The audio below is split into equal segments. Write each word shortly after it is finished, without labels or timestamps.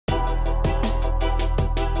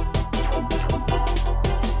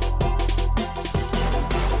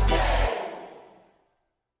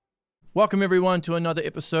Welcome everyone to another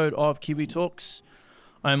episode of Kiwi Talks.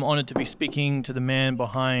 I'm honored to be speaking to the man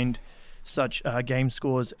behind such game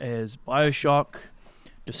scores as Bioshock,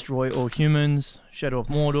 Destroy All Humans, Shadow of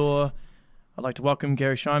Mordor. I'd like to welcome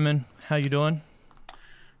Garry Schyman. How you doing?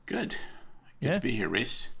 Good. Good to be here,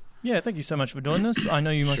 Reese. Yeah, thank you so much for doing this. I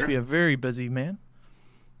know you must Sure. be a very busy man.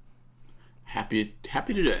 Happy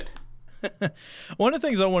to do it. One of the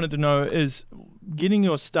things I wanted to know is getting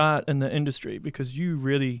your start in the industry, because you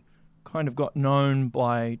really kind of got known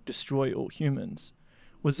by Destroy All Humans.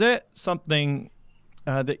 Was that something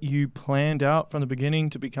that you planned out from the beginning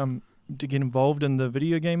to get involved in the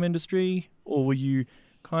video game industry, or were you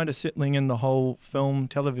kind of settling in the whole film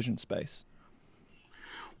television space?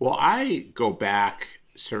 Well, I go back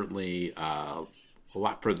certainly a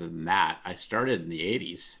lot further than that. I started in the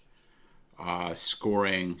 80s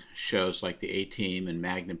scoring shows like The A-Team and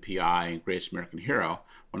Magnum P.I. and Greatest American Hero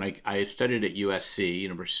when I studied at USC,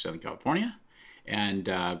 University of Southern California, and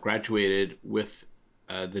graduated with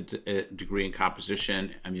the degree in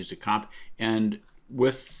composition and music comp, and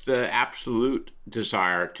with the absolute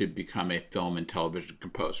desire to become a film and television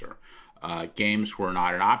composer. Games were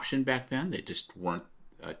not an option back then. They just weren't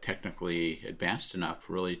technically advanced enough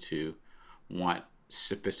really to want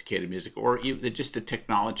sophisticated music, or even just the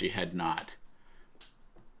technology had not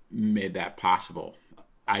made that possible.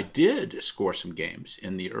 I did score some games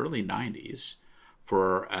in the early 90s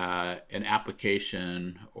for an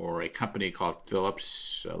application or a company called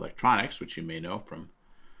Philips Electronics, which you may know from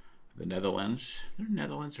the Netherlands. They're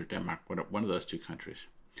Netherlands or Denmark, one of those two countries.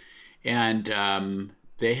 And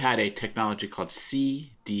they had a technology called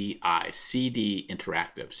CDI, CD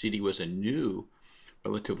Interactive. CD was a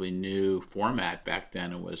relatively new format back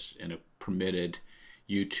then. It permitted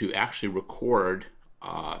you to actually record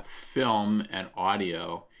film and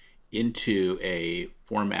audio into a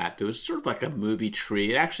format that was sort of like a movie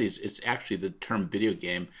tree. It's actually the term video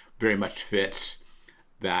game very much fits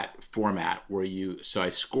that format so I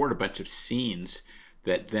scored a bunch of scenes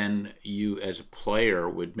that then you as a player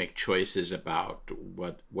would make choices about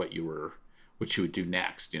what you would do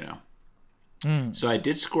next, you know. So I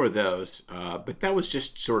did score those, but that was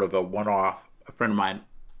just sort of a one-off. A friend of mine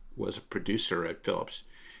was a producer at Philips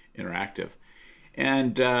Interactive,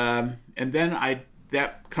 and then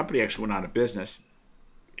that company actually went out of business,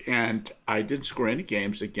 and I didn't score any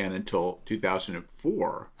games again until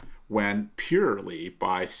 2004, when purely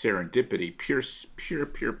by serendipity,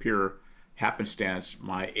 pure happenstance,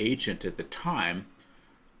 my agent at the time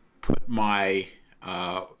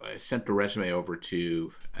sent the resume over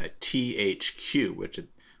to THQ,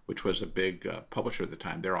 which was a big publisher at the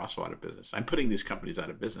time. They're also out of business. I'm putting these companies out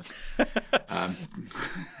of business.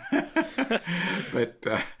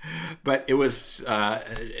 But it was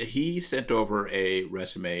he sent over a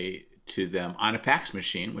resume to them on a fax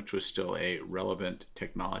machine, which was still a relevant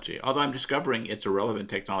technology. Although I'm discovering it's a relevant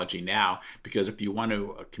technology now, because if you want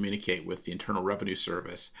to communicate with the Internal Revenue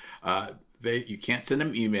Service, you can't send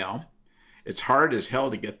them email. It's hard as hell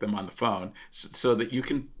to get them on the phone, so that you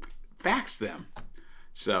can fax them.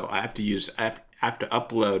 So I have to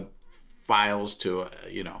upload files to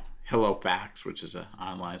Hello Fax, which is an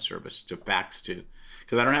online service to fax to,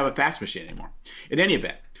 because I don't have a fax machine anymore. In any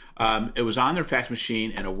event, it was on their fax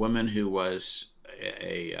machine, and a woman who was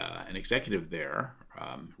an executive there,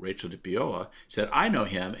 Rachel DeBiola, said, "I know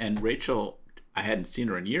him." And Rachel, I hadn't seen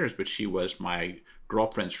her in years, but she was my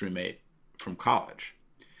girlfriend's roommate from college.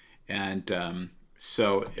 And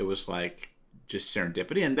so it was like just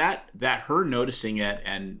serendipity, and that her noticing it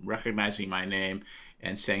and recognizing my name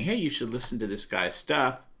and saying, "Hey, you should listen to this guy's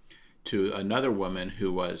stuff," to another woman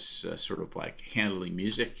who was sort of like handling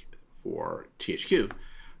music for THQ,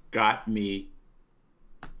 got me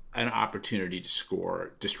an opportunity to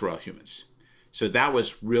score Destroy All Humans. So that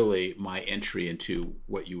was really my entry into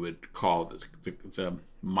what you would call the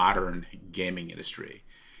modern gaming industry.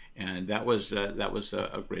 And that was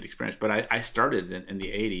a great experience. But I started in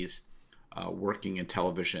the 80s working in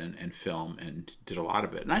television and film, and did a lot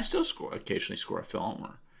of it. And I still occasionally score a film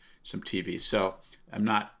or some TV. So I'm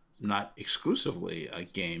not exclusively a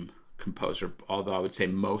game composer, although I would say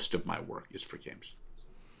most of my work is for games.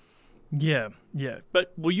 Yeah.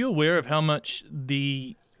 But were you aware of how much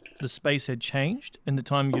the space had changed in the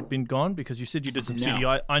time you'd been gone? Because you said you did some No. CD.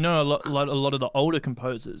 I know a lot of the older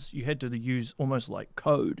composers, you had to use almost like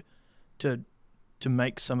code to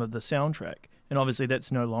make some of the soundtrack, and obviously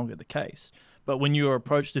that's no longer the case. But when you were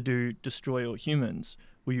approached to do Destroy All Humans,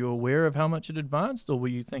 were you aware of how much it advanced, or were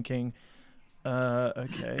you thinking,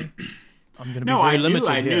 okay, I'm going to be very limited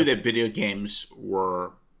here? I knew that video games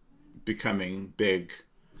were becoming big,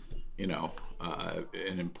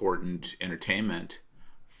 an important entertainment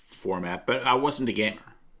format, but I wasn't a gamer.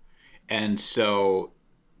 And so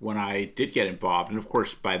when I did get involved, and of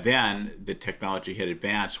course by then the technology had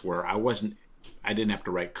advanced where I didn't have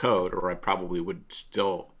to write code, or I probably would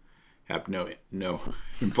still have no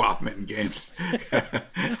involvement in games.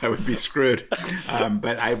 I would be screwed.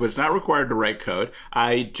 But I was not required to write code.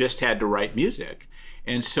 I just had to write music.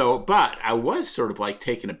 And so, but I was sort of like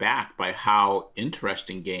taken aback by how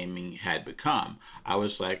interesting gaming had become. I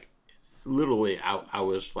was like, literally, I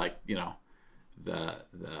was like, the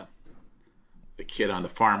kid on the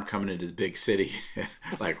farm coming into the big city.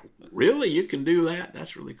 Like, really, you can do that?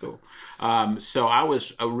 That's really cool. So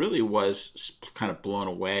I really was kind of blown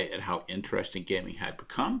away at how interesting gaming had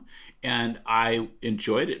become, and I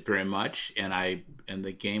enjoyed it very much. And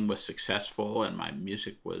the game was successful, and my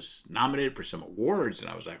music was nominated for some awards. And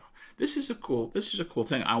I was like, this is a cool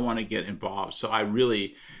thing. I want to get involved. So I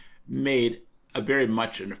really made a very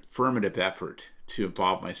much an affirmative effort to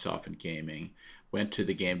involve myself in gaming. Went to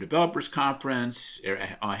the Game Developers Conference.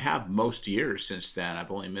 I have most years since then.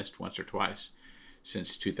 I've only missed once or twice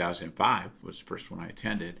since 2005 was the first one I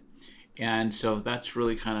attended. And so that's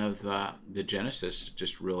really kind of the genesis,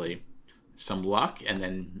 just really some luck. And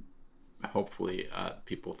then hopefully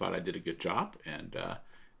people thought I did a good job, and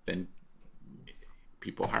then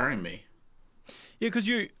people hiring me. Yeah, because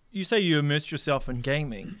you say you immersed yourself in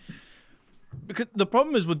gaming. Because the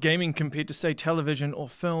problem is with gaming compared to, say, television or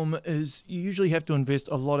film is you usually have to invest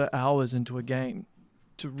a lot of hours into a game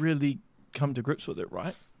to really come to grips with it,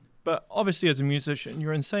 right? But obviously as a musician,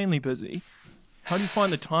 you're insanely busy. How do you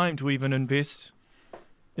find the time to even invest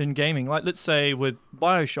in gaming? Like, let's say with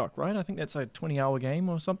Bioshock, right? I think that's a 20-hour game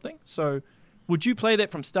or something. So would you play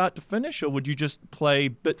that from start to finish, or would you just play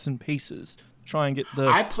bits and pieces, try and get the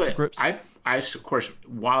grips? I of course,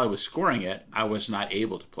 while I was scoring it, I was not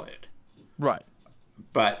able to play it. Right.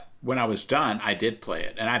 But when I was done, I did play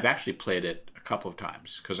it. And I've actually played it a couple of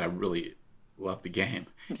times because I really loved the game.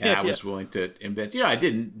 And I was willing to invest. I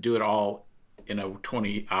didn't do it all in a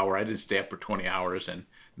 20-hour. I didn't stay up for 20 hours and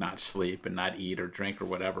not sleep and not eat or drink or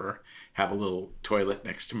whatever. Have a little toilet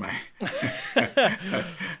next to my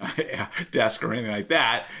desk or anything like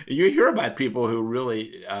that. You hear about people who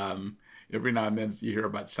really... every now and then you hear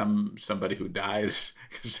about somebody who dies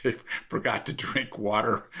because they forgot to drink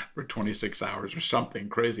water for 26 hours or something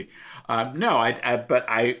crazy. But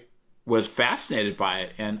I was fascinated by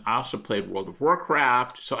it, and I also played World of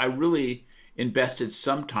Warcraft. So I really invested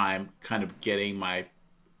some time kind of getting to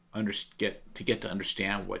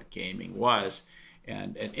understand what gaming was,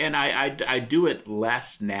 and I do it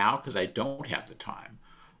less now because I don't have the time.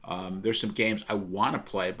 There's some games I want to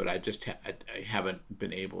play, but I haven't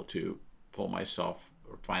been able to pull myself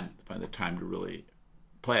or find the time to really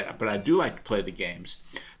play it. But I do like to play the games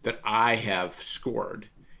that I have scored,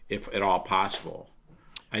 if at all possible.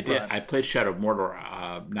 I did. Right. I played Shadow of Mordor,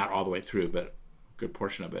 not all the way through, but a good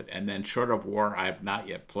portion of it. And then Shadow of War, I have not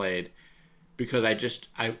yet played because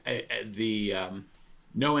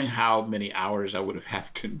knowing how many hours I would have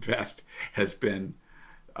had to invest has been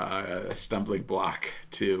a stumbling block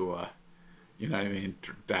to. You know what I mean?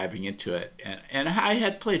 Diving into it, and I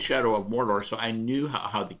had played Shadow of Mordor, so I knew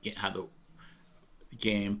how the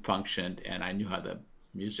game functioned, and I knew how the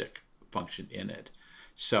music functioned in it.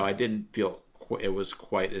 So I didn't feel it was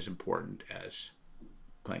quite as important as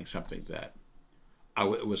playing something that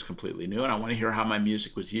it was completely new, and I want to hear how my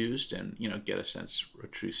music was used, and get a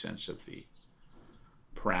true sense of the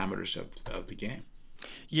parameters of the game.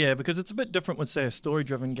 Yeah, because it's a bit different with, say, a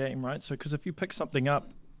story-driven game, right? So, because if you pick something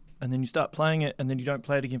up and then you start playing it, and then you don't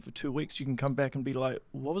play it again for 2 weeks, you can come back and be like,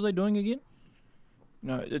 what was I doing again?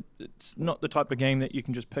 No, it's not the type of game that you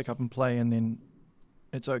can just pick up and play and then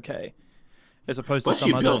it's okay. As opposed to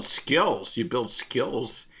some other... You build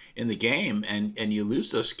skills in the game, and you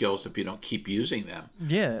lose those skills if you don't keep using them.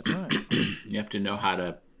 Yeah, that's right. You have to know how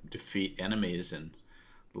to defeat enemies and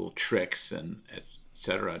little tricks and et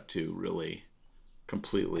cetera to really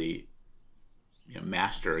completely...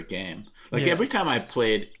 master a game. Like every time I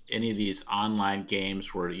played any of these online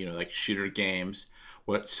games where, like shooter games,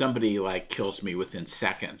 somebody like kills me within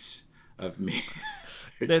seconds of me.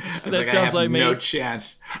 That I sounds like me. No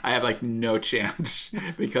chance. I have like no chance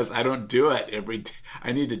because I don't do it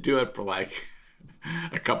I need to do it for like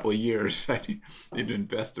a couple of years. I need to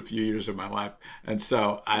invest a few years of my life. And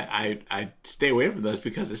so I stay away from those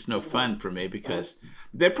because it's no fun for me, because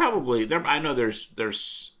I know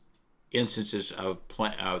there's instances of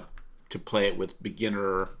to play it with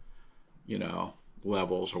beginner,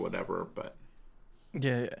 levels or whatever, but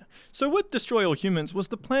yeah. So with Destroy All Humans, was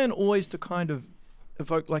the plan always to kind of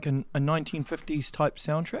evoke like a 1950s type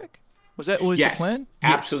soundtrack? Was that always the plan?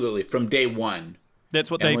 Absolutely. From day one, That's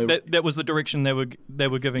what Emily, that was the direction they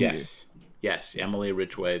were giving you. Yes. Emily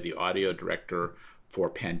Ridgway, the audio director for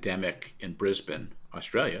Pandemic in Brisbane,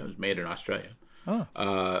 Australia, it was made in Australia,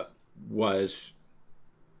 was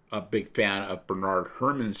a big fan of Bernard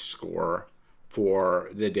Herrmann's score for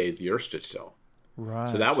The Day the Earth Stood Still. Right.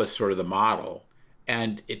 So that was sort of the model.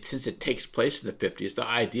 And since it takes place in the 50s, the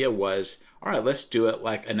idea was, all right, let's do it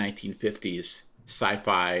like a 1950s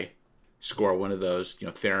sci-fi score, one of those,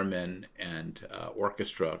 theremin and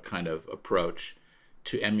orchestra kind of approach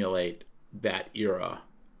to emulate that era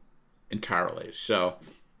entirely. So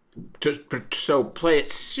play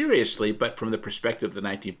it seriously, but from the perspective of the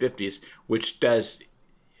 1950s, which does,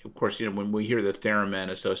 of course, when we hear the theremin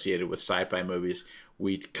associated with sci-fi movies,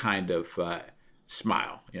 we kind of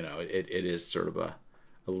smile. It is sort of a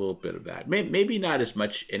little bit of that. Maybe not as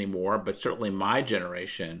much anymore, but certainly my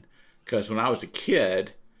generation, because when I was a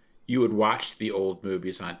kid, you would watch the old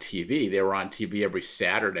movies on TV. They were on TV every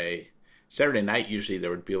Saturday. Saturday night, usually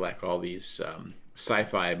there would be like all these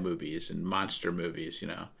sci-fi movies and monster movies,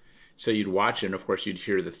 So you'd watch it, and of course you'd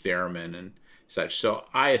hear the theremin and such. So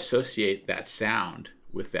I associate that sound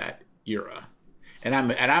with that era. And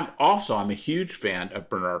I'm a huge fan of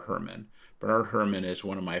Bernard Herrmann. Bernard Herrmann is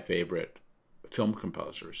one of my favorite film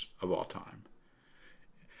composers of all time.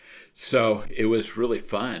 So it was really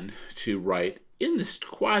fun to write in the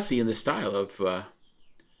style of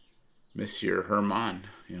Monsieur Herrmann,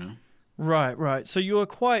 Right. So you were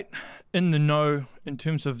quite in the know in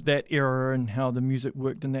terms of that era and how the music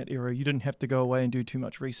worked in that era. You didn't have to go away and do too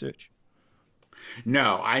much research.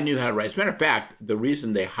 No, I knew how to write. As a matter of fact, the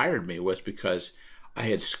reason they hired me was because I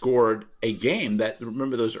had scored a game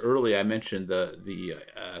remember those early, I mentioned the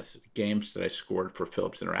games that I scored for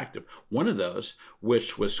Philips Interactive. One of those,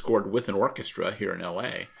 which was scored with an orchestra here in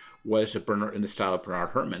LA, was in the style of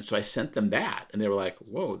Bernard Herrmann. So I sent them that, and they were like,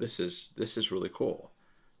 whoa, this is really cool.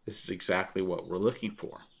 This is exactly what we're looking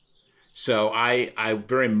for. So I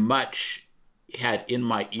very much had in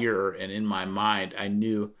my ear and in my mind, I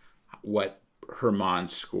knew what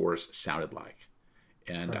Herrmann's scores sounded like.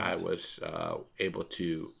 And right. I was able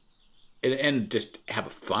to, and just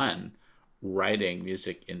have fun writing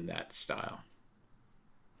music in that style.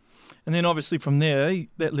 And then obviously from there,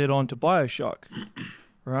 that led on to Bioshock,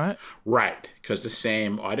 right? Right, because the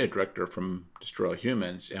same audio director from Destroy All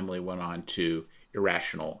Humans, Emily, went on to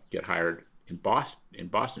Irrational, get hired in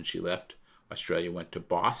Boston. She left Australia, went to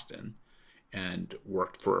Boston, and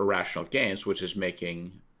worked for Irrational Games, which is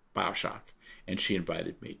making Bioshock. And she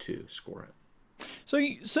invited me to score it. So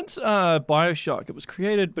since Bioshock, it was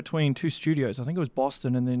created between two studios. I think it was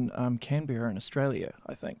Boston and then Canberra in Australia,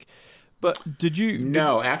 I think. But did you...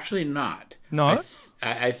 No, actually not. No?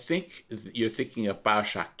 I think you're thinking of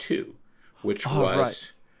Bioshock 2, which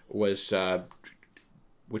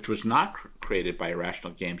which was not created by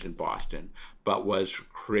Irrational Games in Boston, but was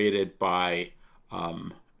created by 2K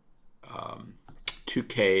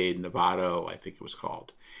Novato, I think it was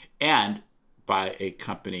called, and by a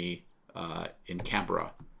company in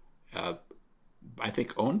Canberra, I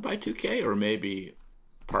think owned by 2K, or maybe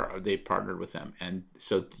they partnered with them. And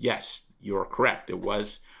so, yes, you're correct. And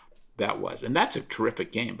that's a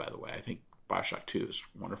terrific game, by the way. I think Bioshock 2 is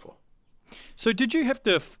wonderful. So did you have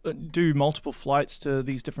to do multiple flights to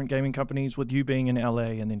these different gaming companies with you being in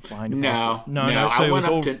LA and then flying to Boston? No. So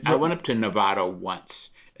I went up to Novato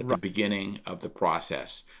once at the beginning of the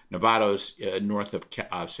process. Novato's north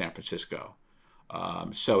of San Francisco.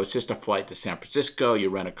 So it's just a flight to San Francisco. You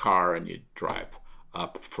rent a car and you drive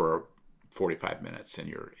up for 45 minutes and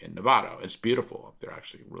you're in Novato. It's beautiful up there,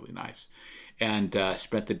 actually, really nice. And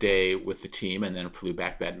spent the day with the team and then flew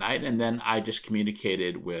back that night. And then I just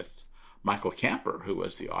communicated with Michael Camper, who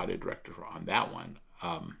was the audio director on that one.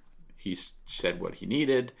 He said what he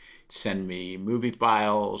needed, send me movie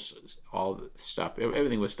files, all the stuff.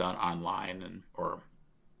 Everything was done online or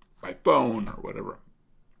by phone or whatever.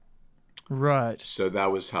 Right. So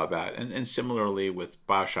that was how that, and similarly with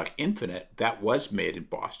Bioshock Infinite, that was made in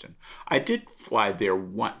Boston. I did fly there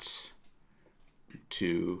once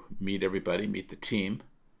to meet everybody, meet the team,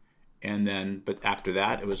 but after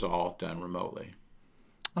that, it was all done remotely.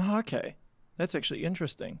 Oh, okay. That's actually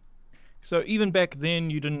interesting. So even back then,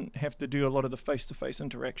 you didn't have to do a lot of the face-to-face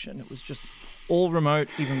interaction. It was just all remote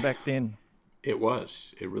even back then. It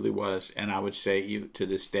was. It really was. And I would say to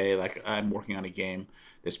this day, like I'm working on a game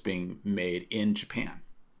that's being made in Japan.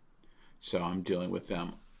 So I'm dealing with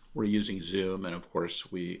them. We're using Zoom, and of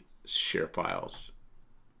course we share files,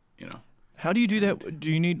 How do you do that? Do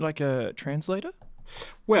you need like a translator?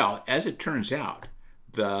 Well, as it turns out,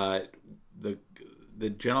 the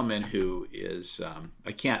gentleman who is,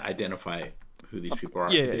 I can't identify who these people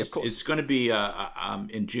are. Yeah, of It's, course. it's going to be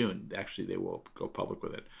in June. Actually, they will go public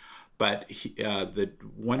with it. But the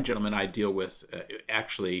one gentleman I deal with,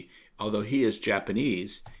 actually, although he is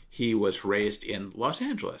Japanese, he was raised in Los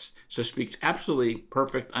Angeles, so speaks absolutely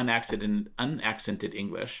perfect unaccented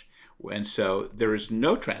English. And so there is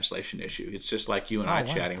no translation issue. It's just like you and I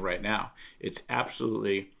Wow. chatting right now. It's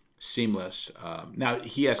absolutely seamless. Now,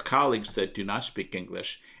 he has colleagues that do not speak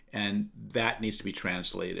English, and that needs to be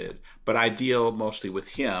translated. But I deal mostly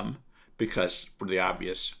with him because, for the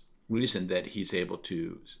obvious reason that he's able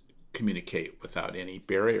to communicate without any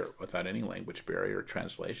barrier, without any language barrier or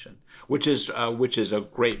translation, which is a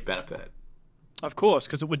great benefit. Of course,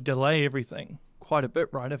 because it would delay everything quite a bit,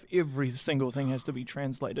 right? If every single thing has to be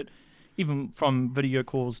translated, even from video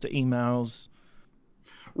calls to emails.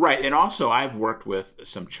 Right, and also I've worked with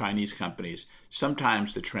some Chinese companies.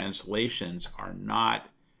 Sometimes the translations are not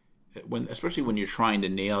especially when you're trying to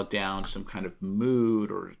nail down some kind of mood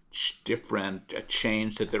or different a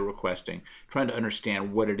change that they're requesting, trying to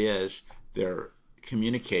understand what it is they're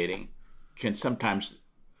communicating, can sometimes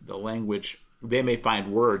the language, they may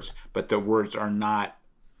find words, but the words are not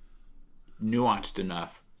nuanced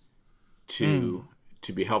enough to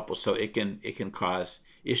be helpful. So it can cause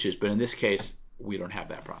issues. But in this case, we don't have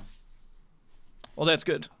that problem. Well, that's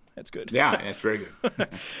good. That's good. Yeah, that's very good.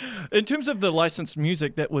 In terms of the licensed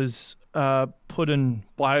music that was put in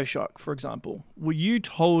Bioshock, for example, were you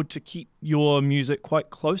told to keep your music quite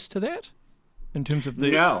close to that? In terms of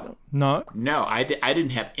the No, I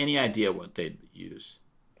didn't have any idea what they'd use.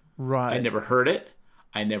 Right. I never heard it.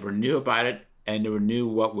 I never knew about it. I never knew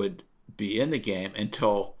what would be in the game and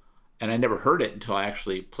I never heard it until I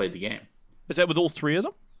actually played the game. Is that with all three of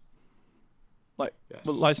them? Like Yes.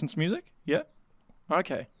 with licensed music? Yeah.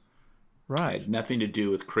 Okay. I Right. had nothing to do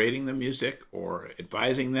with creating the music or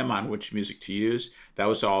advising them on which music to use. That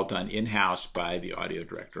was all done in-house by the audio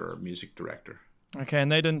director or music director. Okay, and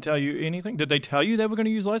they didn't tell you anything? Did they tell you they were going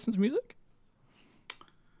to use licensed music?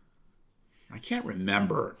 I can't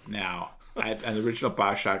remember now. On the original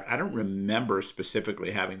Bioshock, I don't remember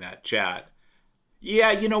specifically having that chat.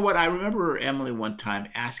 Yeah, you know what? I remember Emily one time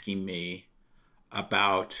asking me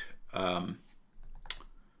about the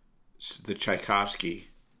Tchaikovsky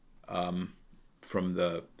from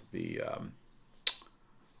the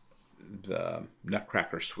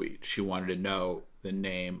Nutcracker Suite. She wanted to know the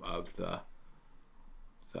name of the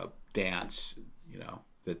dance,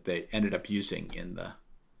 that they ended up using in the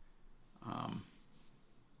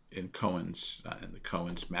in the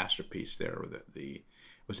Cohen's masterpiece there, the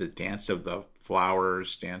was it Dance of the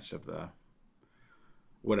Flowers, Dance of the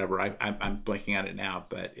whatever. I'm blanking on it now,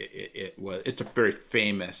 but it's a very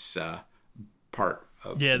famous part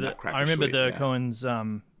of the Nutcracker I remember Suite. the Yeah. Cohen's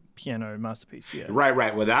piano masterpiece. Yeah.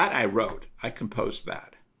 Right. Well, that I composed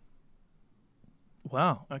that.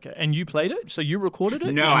 Wow. Okay. And you played it? So you recorded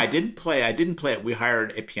it? No, I didn't play. I didn't play it. We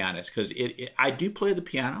hired a pianist because I do play the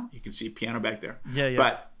piano. You can see piano back there. Yeah.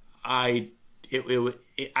 But I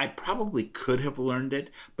probably could have learned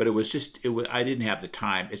it, but I didn't have the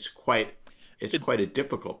time. It's quite a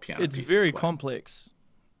difficult piano. It's piece very to play. complex.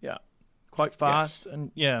 Yeah. Quite fast. Yes.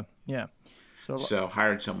 And yeah. So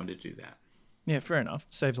hired someone to do that. Yeah, fair enough.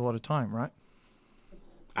 Saves a lot of time, right?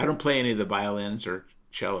 I don't play any of the violins or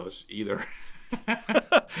cellos either.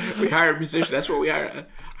 We hired musicians. That's what we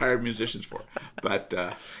hired musicians for. But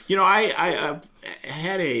I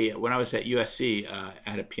had when I was at USC, I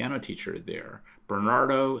had a piano teacher there,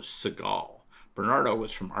 Bernardo Segal. Bernardo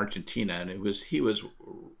was from Argentina, and he was a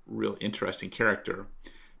real interesting character.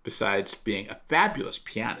 Besides being a fabulous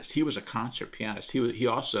pianist, he was a concert pianist. He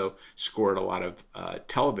also scored a lot of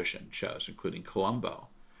television shows, including Columbo.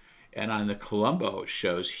 And on the Columbo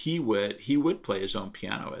shows, he would play his own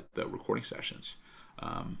piano at the recording sessions.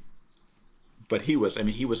 But he was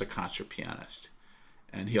a concert pianist,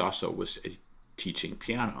 and he also was teaching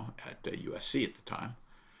piano at USC at the time.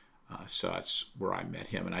 So that's where I met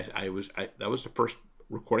him, and that was the first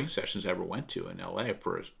recording sessions I ever went to in LA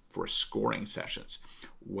for scoring sessions.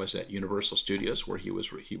 Was at Universal Studios, where he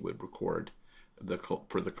would record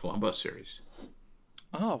for the Columbo series.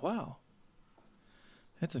 Oh, wow.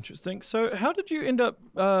 That's interesting. So how did you end up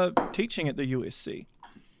teaching at the USC?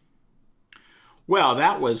 Well,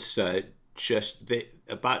 that was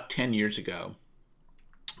about 10 years ago.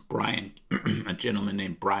 A gentleman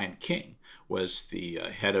named Brian King, was the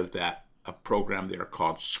head of a program there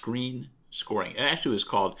called Screen Scoring. It actually was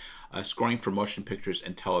called Scoring for Motion Pictures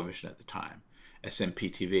and Television at the time,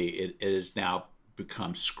 SMPTV. It has now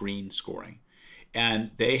become Screen Scoring.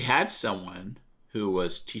 And they had someone who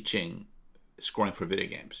was teaching scoring for video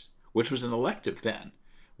games, which was an elective then.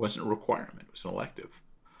 It wasn't a requirement. It was an elective.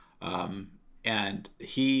 and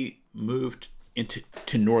he moved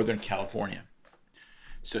to Northern California,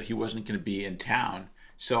 so he wasn't going to be in town.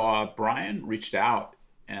 So Brian reached out,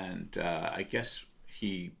 and I guess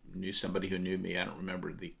he knew somebody who knew me. I don't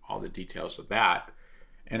remember all the details of that,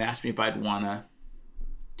 and asked me if I'd want to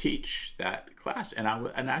teach that class. And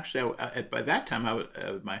by that time,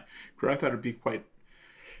 my career, I thought it'd be quite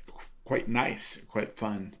nice, quite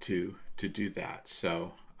fun to do that.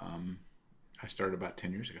 So I started about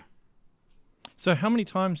 10 years ago. So how many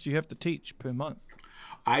times do you have to teach per month?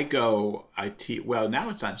 I teach, well, now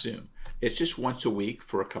it's on Zoom. It's just once a week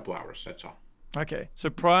for a couple hours. That's all. Okay. So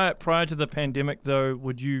prior to the pandemic, though,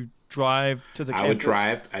 would you drive to the campus?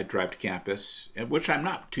 I'd drive to campus, which I'm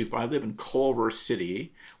not too far. I live in Culver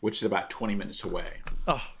City, which is about 20 minutes away.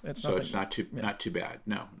 Oh, that's so it's not too bad.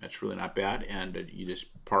 No, it's really not bad. And you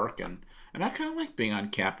just park, and I kind of like being on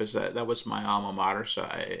campus. That was my alma mater, so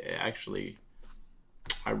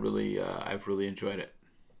I've really enjoyed it.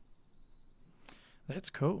 That's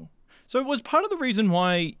cool. So was part of the reason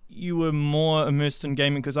why you were more immersed in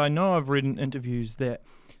gaming, because I know I've read in interviews that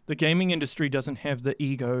the gaming industry doesn't have the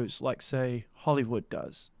egos like, say, Hollywood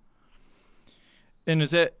does. And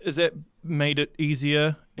is that made it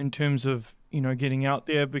easier in terms of, getting out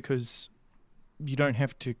there, because you don't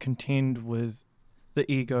have to contend with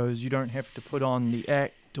the egos, you don't have to put on the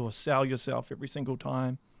act or sell yourself every single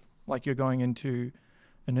time like you're going into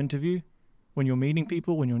an interview, when you're meeting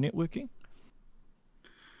people, when you're networking?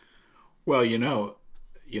 Well,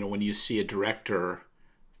 when you see a director,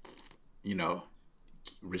 he's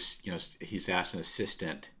asked an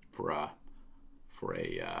assistant for a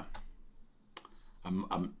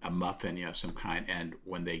muffin, some kind, and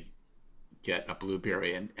when they get a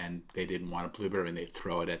blueberry and they didn't want a blueberry, and they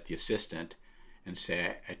throw it at the assistant and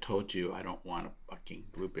say, I told you I don't want a fucking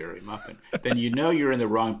blueberry muffin, then you're in the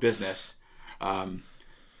wrong business.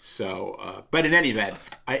 But in any event,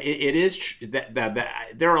 it is that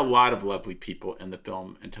there are a lot of lovely people in the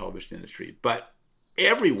film and television industry, but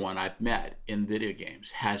everyone I've met in video games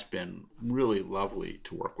has been really lovely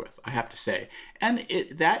to work with, I have to say. And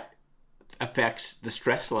that affects the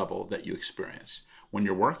stress level that you experience when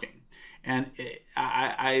you're working. And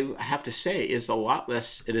I have to say, it's a lot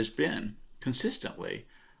less, it has been consistently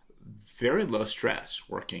very low stress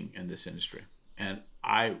working in this industry. And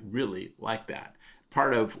I really like that.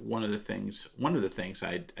 One of the things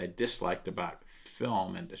I disliked about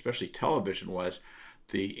film, and especially television, was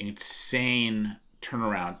the insane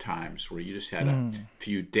turnaround times where you just had a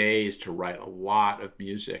few days to write a lot of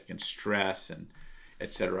music and stress and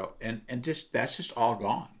etc. And that's just all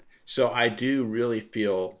gone. So I do really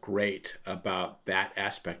feel great about that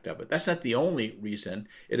aspect of it. That's not the only reason.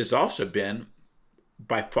 It has also been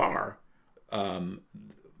by far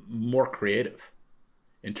more creative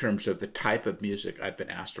in terms of the type of music I've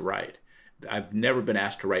been asked to write. I've never been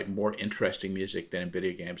asked to write more interesting music than in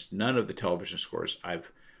video games. None of the television scores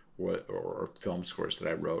or film scores that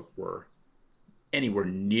I wrote were anywhere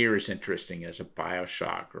near as interesting as a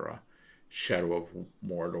Bioshock or a Shadow of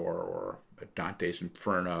Mordor or a Dante's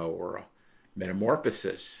Inferno or a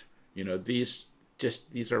Metamorphosis. These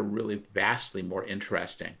are really vastly more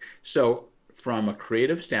interesting. So from a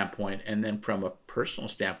creative standpoint, and then from a personal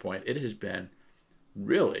standpoint, it has been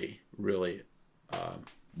really, really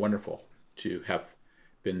wonderful to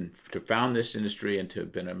found this industry and to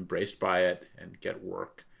have been embraced by it and get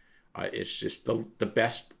work. It's just the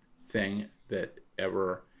best thing that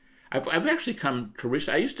ever. I've actually come to realize.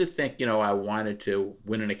 I used to think, I wanted to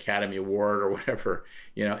win an Academy Award or whatever,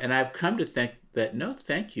 and I've come to think that no,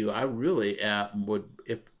 thank you. I really would.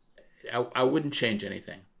 If I wouldn't change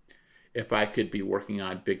anything. If I could be working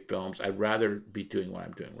on big films, I'd rather be doing what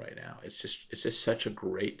I'm doing right now. It's just such a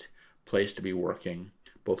great place to be working,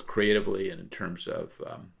 both creatively and in terms of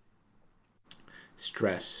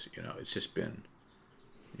stress. It's just been,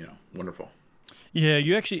 wonderful. Yeah,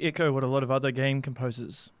 you actually echo what a lot of other game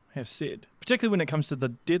composers have said, particularly when it comes to the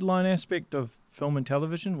deadline aspect of film and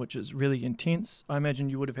television, which is really intense. I imagine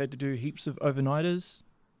you would have had to do heaps of overnighters.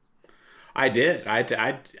 I did. I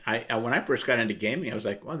when I first got into gaming, I was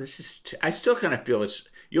like, well, this is. I still kind of feel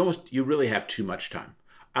you really have too much time.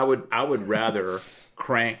 I would rather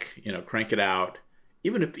crank it out,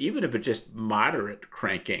 even if it's just moderate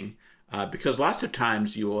cranking, because lots of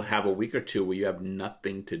times you will have a week or two where you have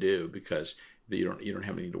nothing to do because you don't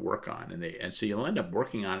have anything to work on, and so you'll end up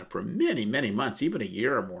working on it for many months, even a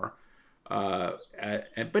year or more.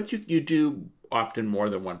 But you do often more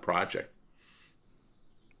than one project.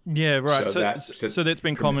 Yeah, right. So that's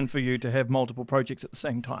been common for you to have multiple projects at the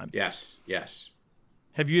same time. Yes.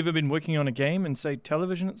 Have you ever been working on a game and, say,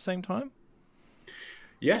 television at the same time?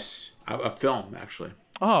 Yes, a film, actually.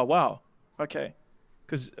 Oh, wow. Okay.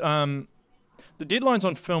 Because the deadlines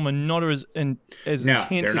on film are not as No, intense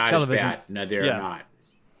they're as not television. as bad. No, they're Yeah. not.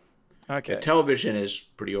 The Okay. television is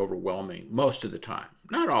pretty overwhelming most of the time.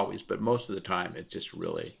 Not always, but most of the time it just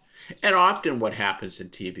really. And often what happens in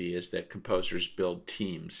TV is that composers build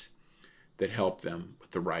teams that help them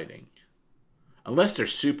with the writing. Unless they're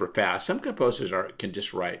super fast, some composers can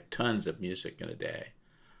just write tons of music in a day.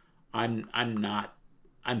 I'm not.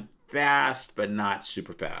 I'm fast, but not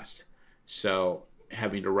super fast. So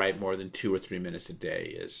having to write more than 2 or 3 minutes a day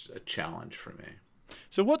is a challenge for me.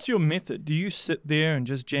 So what's your method? Do you sit there and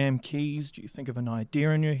just jam keys? Do you think of an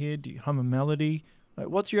idea in your head? Do you hum a melody? Like,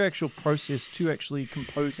 what's your actual process to actually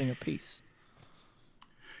composing a piece?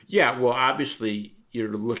 Yeah, well, obviously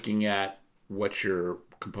you're looking at what you're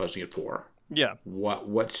composing it for. Yeah. What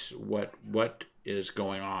is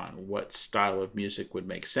going on? What style of music would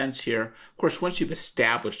make sense here? Of course, once you've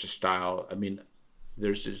established a style, I mean,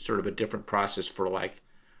 there's sort of a different process for like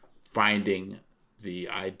finding the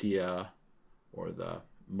idea or the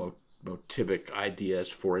motivic ideas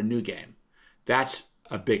for a new game. That's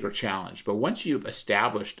a bigger challenge. But once you've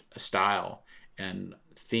established a style and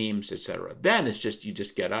themes, etc., then it's just you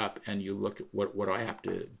just get up and you look at what do I have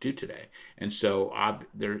to do today. And so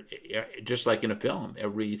there, just like in a film,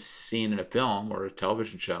 every scene in a film or a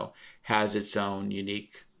television show has its own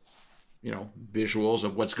unique, visuals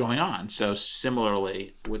of what's going on. So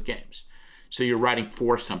similarly with games, so you're writing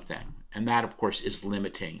for something, and that of course is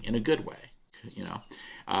limiting in a good way,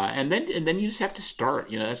 and then you just have to start.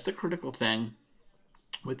 That's the critical thing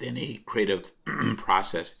with any creative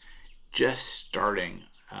process. Just starting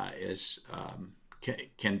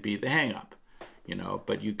can be the hang up,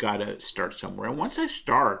 but you got to start somewhere. And once I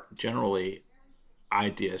start, generally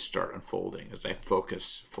ideas start unfolding as I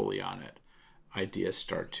focus fully on it. Ideas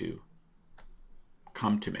start to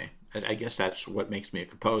come to me. I guess that's what makes me a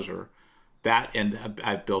composer. That, and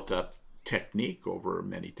I've built up technique over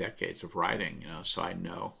many decades of writing, so I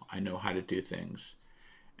know how to do things.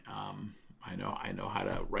 I know how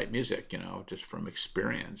to write music, just from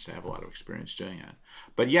experience. I have a lot of experience doing it.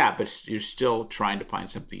 But yeah, you're still trying to find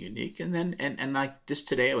something unique. And then, and like just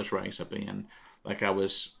today I was writing something, and like I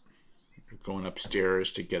was going upstairs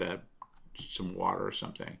to get some water or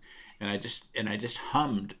something. And I just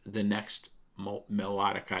hummed the next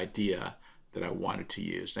melodic idea that I wanted to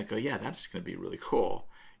use. And I go, yeah, that's going to be really cool,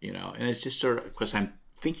 and it's just sort of, because I'm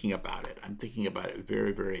thinking about it. I'm thinking about it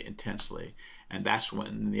very, very intensely. And that's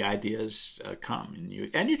when the ideas come,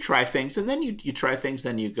 and you try things, and then you try things,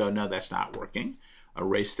 then you go, no, that's not working.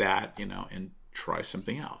 Erase that, and try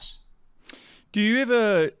something else. Do you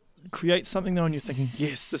ever create something though and you're thinking,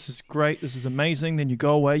 yes, this is great, this is amazing, then you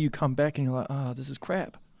go away, you come back and you're like, oh, this is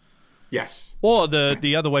crap? Yes. Or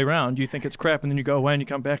the other way around, you think it's crap and then you go away and you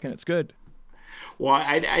come back and it's good? Well,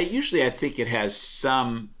 I usually think it has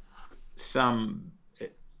some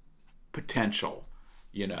potential,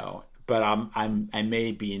 but I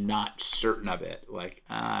may be not certain of it. Like,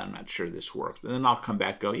 I'm not sure this worked. And then I'll come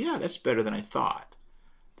back and go, yeah, that's better than I thought.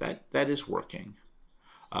 That is working.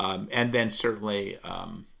 And then certainly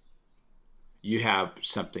you have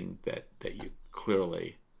something that you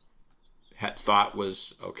clearly had thought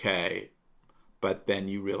was okay, but then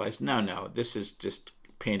you realize, no, this is just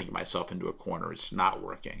painting myself into a corner. It's not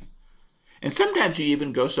working. And sometimes you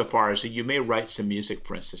even go so far as that you may write some music,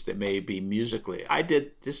 for instance, that may be musically. I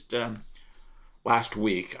did just last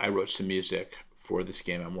week, I wrote some music for this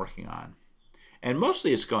game I'm working on. And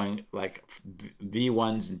mostly it's going like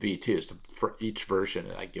V1s and V2s. For each version,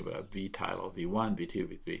 I give it a V title, V1,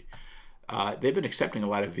 V2, V3. They've been accepting a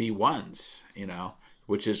lot of V1s,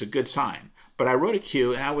 which is a good sign. But I wrote a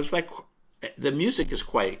cue, and I was like, the music is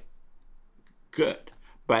quite good.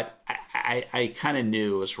 But I kind of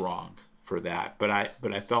knew it was wrong for that. But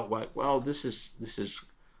I felt like, well, this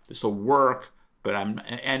will work. But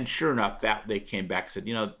and sure enough, that they came back and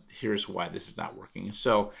said, here's why this is not working.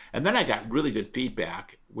 And then I got really good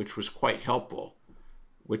feedback, which was quite helpful,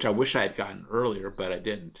 which I wish I had gotten earlier, but I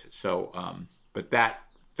didn't. So, but that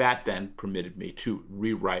then permitted me to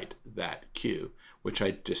rewrite that cue, which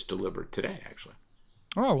I just delivered today, actually.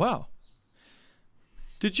 Oh, wow.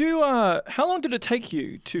 Did you, how long did it take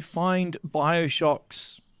you to find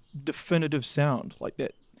Bioshock's definitive sound like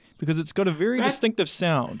that? Because it's got a very distinctive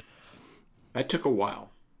sound. That took a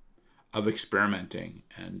while of experimenting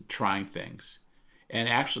and trying things. And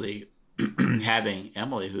actually having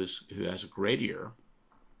Emily, who has a great ear,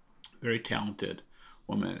 very talented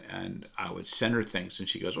woman, and I would send her things and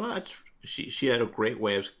she goes, well, she had a great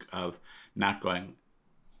way of not going,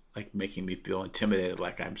 like making me feel intimidated,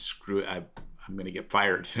 like I'm going to get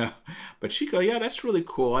fired, you know. But she go, yeah, that's really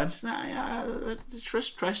cool. And it's not, yeah, let's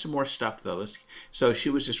try some more stuff though. So she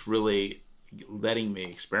was just really letting me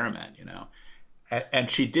experiment, you know. And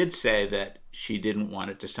she did say that she didn't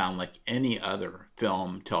want it to sound like any other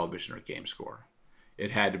film, television, or game score.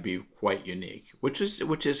 It had to be quite unique, which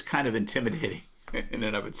is kind of intimidating in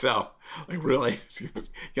and of itself. Like really,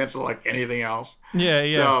 can't select anything else. Yeah,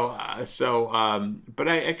 yeah. But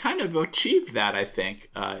I kind of achieved that. I think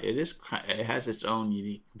it has its own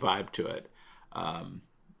unique vibe to it.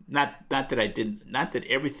 Not that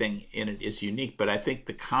everything in it is unique, but I think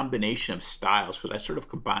the combination of styles, because I sort of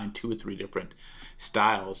combined 2 or 3 different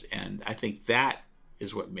styles, and I think that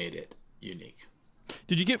is what made it unique.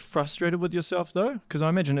 Did you get frustrated with yourself though? Because I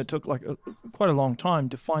imagine it took like quite a long time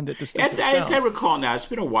to find that distinctive As I sound. recall now, it's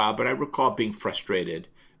been a while, but I recall being frustrated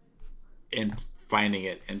and finding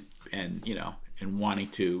it, and you know, and wanting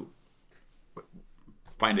to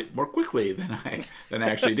find it more quickly than I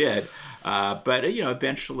actually did. But you know,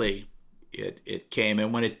 eventually it came,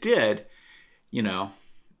 and when it did, you know,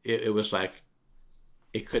 it was like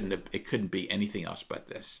it couldn't be anything else but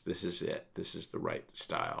this. This is it. This is the right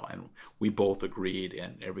style, and we both agreed,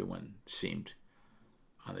 and everyone seemed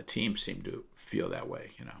on the team seemed to feel that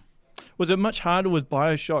way. You know. Was it much harder with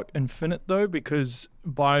Bioshock Infinite though? Because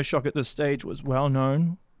Bioshock at this stage was well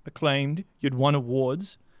known, acclaimed. You'd won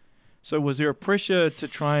awards. So was there a pressure to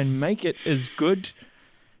try and make it as good?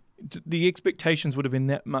 The expectations would have been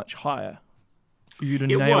that much higher for you to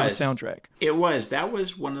nail the soundtrack. It was. That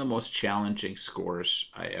was one of the most challenging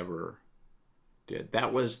scores I ever did.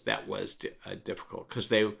 That was difficult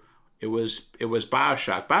because it was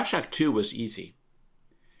Bioshock. Bioshock 2 was easy.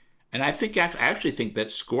 And I actually think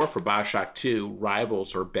that score for Bioshock 2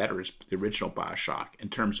 rivals or betters the original Bioshock in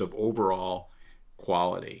terms of overall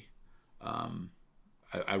quality.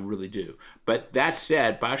 I really do. But that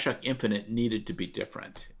said, Bioshock Infinite needed to be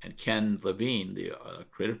different. And Ken Levine, the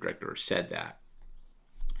creative director, said that.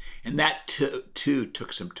 And that too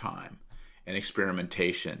took some time and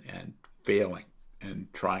experimentation and failing and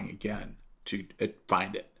trying again to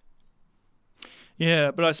find it.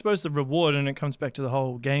 Yeah, but I suppose the reward, and it comes back to the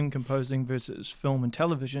whole game composing versus film and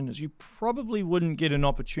television, is you probably wouldn't get an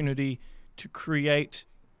opportunity to create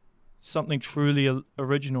something truly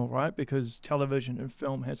original, right? Because television and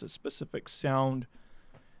film has a specific sound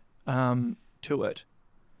to it.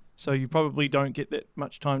 So you probably don't get that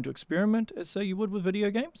much time to experiment as say you would with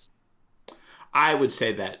video games? I would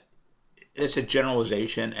say that it's a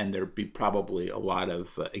generalization, and there'd be probably a lot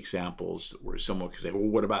of examples where someone could say, well,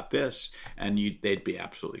 what about this? And they'd be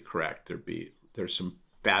absolutely correct. There's some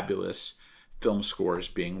fabulous film scores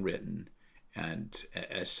being written and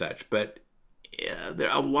as such. But there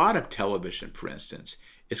are a lot of television, for instance,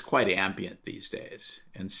 is quite ambient these days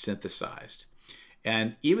and synthesized.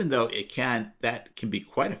 And even though that can be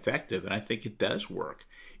quite effective, and I think it does work,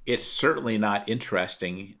 it's certainly not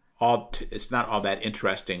interesting. It's not all that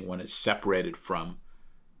interesting when it's separated from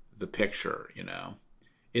the picture, you know.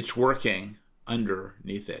 It's working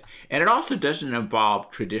underneath it. And it also doesn't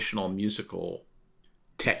involve traditional musical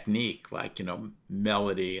technique like, you know,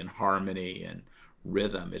 melody and harmony and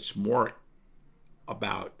rhythm. It's more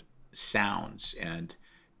about sounds and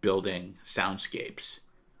building soundscapes.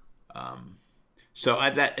 So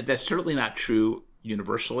that's certainly not true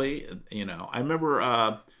universally. You know, I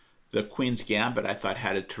remember the Queen's Gambit. I thought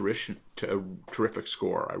had a terrific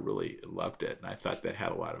score. I really loved it, and I thought that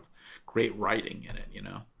had a lot of great writing in it. You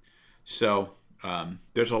know, so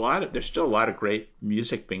there's still a lot of great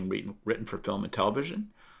music being written for film and television,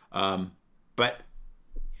 but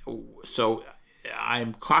so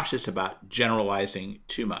I'm cautious about generalizing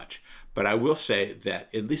too much. But I will say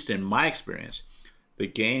that at least in my experience, the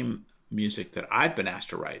game music that I've been asked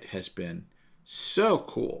to write has been so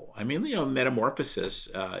cool. I mean, you know, Metamorphosis,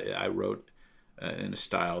 I wrote in a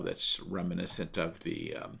style that's reminiscent of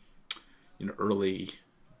the early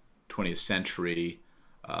 20th century,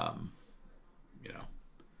 you know,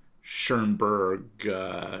 Schoenberg,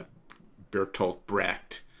 Bertolt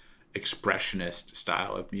Brecht, expressionist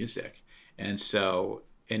style of music. And so,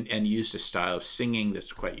 and used a style of singing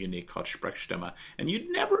that's quite unique called Sprechstimme. And you'd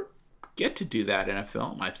never get to do that in a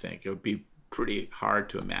film, I think. It would be pretty hard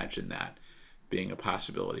to imagine that being a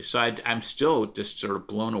possibility. So I'm still just sort of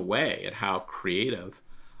blown away at how creative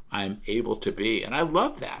I'm able to be. And I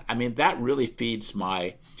love that. I mean, that really feeds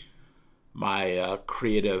my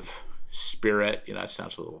creative spirit. You know, it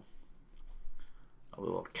sounds a little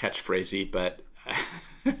catchphrasey, but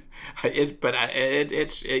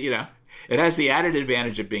it's you know, it has the added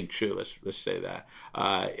advantage of being true. Let's say that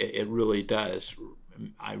it really does.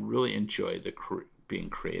 I really enjoy being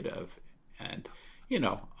creative, and you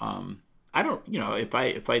know, I don't,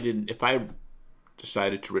 if I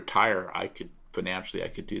decided to retire, I could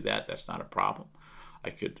do that. That's not a problem. I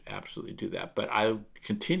could absolutely do that. But I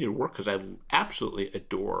continue to work because I absolutely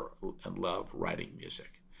adore and love writing music.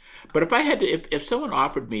 But if I had to, if someone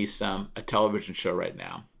offered me a television show right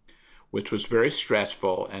now, which was very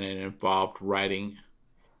stressful and it involved writing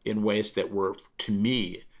in ways that were, to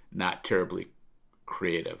me, not terribly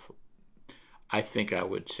creative, I think I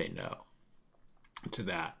would say no to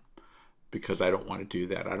that because I don't want to do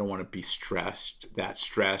that. I don't want to be stressed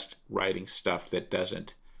writing stuff that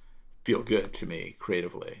doesn't feel good to me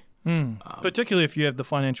creatively. Particularly if you have the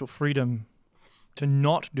financial freedom to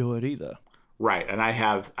not do it either. Right, and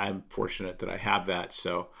I'm fortunate that I have that,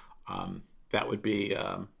 so that would be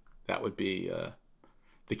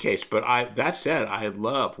the case. But that said, I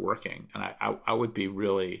love working, and I would be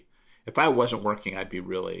really, if I wasn't working, I'd be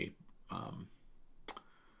really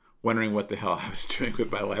wondering what the hell I was doing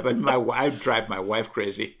with my life. I mean, I'd drive my wife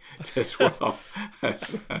crazy as well.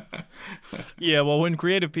 Yeah, well, when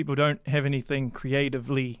creative people don't have anything creative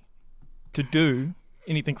to do,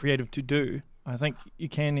 I think you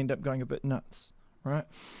can end up going a bit nuts, right?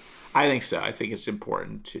 I think so. I think it's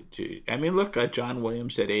important to I mean, look, John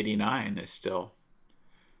Williams at 89 is still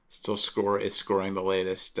scoring the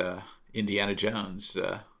latest Indiana Jones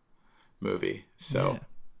movie. So. Yeah.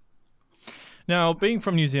 Now, being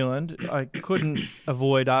from New Zealand, I couldn't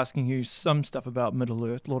avoid asking you some stuff about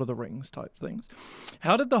Middle-earth, Lord of the Rings type things.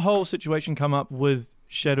 How did the whole situation come up with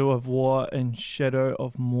Shadow of War and Shadow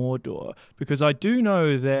of Mordor? Because I do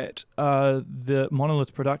know that the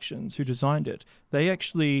Monolith Productions, who designed it, they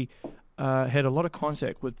actually had a lot of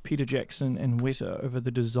contact with Peter Jackson and Weta over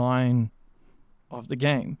the design of the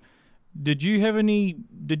game. Did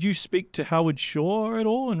you speak to Howard Shore at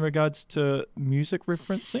all in regards to music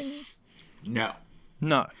referencing? No.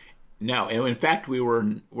 No. And in fact, we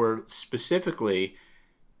were specifically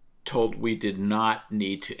told we did not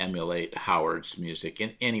need to emulate Howard's music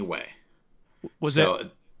in any way. Sorry,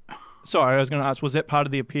 I was going to ask, was that part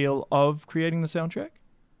of the appeal of creating the soundtrack?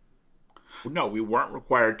 No, we weren't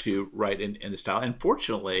required to write in the style. And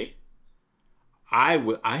fortunately, I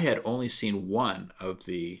had only seen one of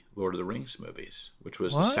the Lord of the Rings movies, which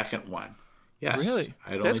was the second one. Yes. Really?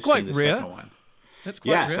 I'd only seen the second one. That's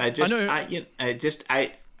quite rare.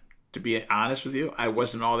 To be honest with you, I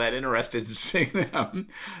wasn't all that interested in seeing them.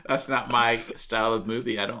 That's not my style of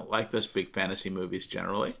movie. I don't like those big fantasy movies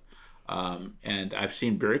generally. And I've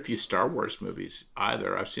seen very few Star Wars movies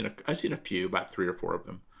either. I've seen a few, about 3 or 4 of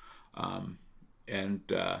them.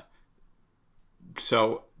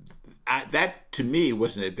 So that to me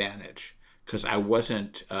was an advantage because I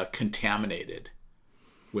wasn't contaminated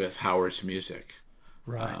with Howard's music.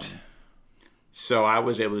 Right. So I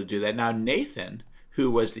was able to do that. Now Nathan,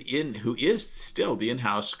 who is still the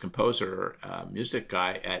in-house composer, music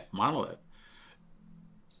guy at Monolith,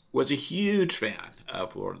 was a huge fan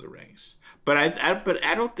of Lord of the Rings. But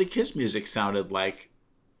I don't think his music sounded like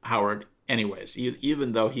Howard, anyways.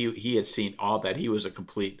 Even though he had seen all that, he was a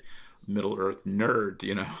complete Middle-earth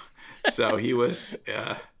nerd, So he was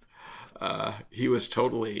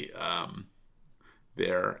totally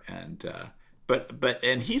there and. But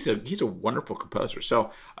he's a wonderful composer.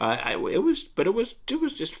 So it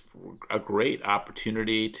was just a great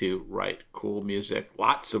opportunity to write cool music,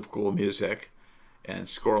 lots of cool music, and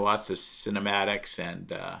score lots of cinematics.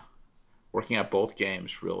 And working at both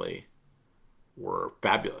games really were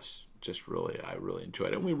fabulous. I really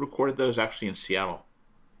enjoyed it. And we recorded those actually in Seattle.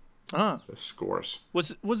 The scores.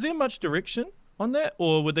 Was there much direction on that,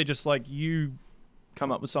 or were they just like you? Come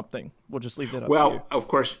up with something. We'll just leave that up to you. Well, of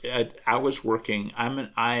course, I was working. I'm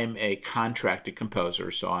a contracted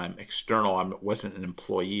composer, so I'm external. I wasn't an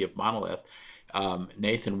employee of Monolith.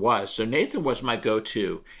 Nathan was. So Nathan was my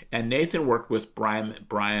go-to. And Nathan worked with Brian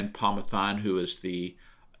Palmathan, who is the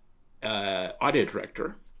audio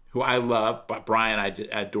director, who I love. But Brian, I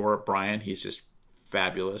adore Brian. He's just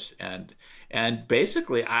fabulous. And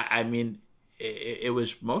basically, I mean, it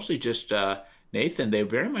was mostly just Nathan. They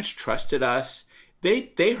very much trusted us.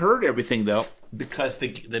 They heard everything though because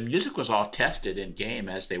the music was all tested in game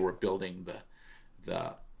as they were building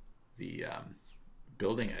the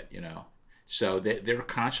building it, So they're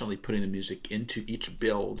constantly putting the music into each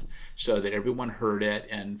build so that everyone heard it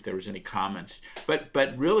and if there was any comments. But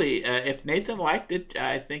really, if Nathan liked it,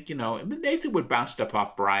 I think Nathan would bounce stuff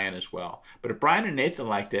off Brian as well. But if Brian and Nathan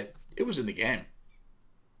liked it, it was in the game.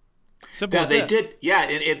 Simple as they that. did, yeah.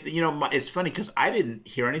 It's funny because I didn't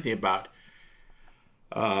hear anything about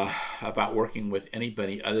working with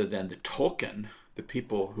anybody other than the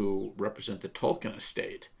people who represent the Tolkien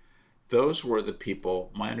estate. Those were the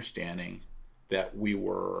people, my understanding, that we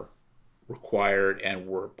were required and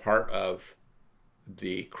were part of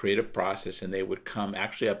the creative process, and they would come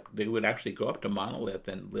actually up. They would actually go up to Monolith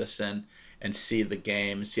and listen and see the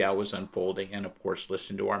game, see how it was unfolding, and of course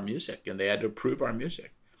listen to our music. And they had to approve our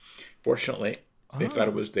music. Fortunately, they thought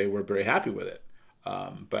it was. They were very happy with it.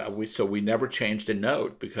 But we never changed a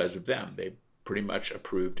note because of them. They pretty much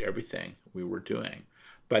approved everything we were doing.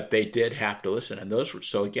 But they did have to listen, and those were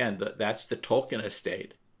so again. That's the Tolkien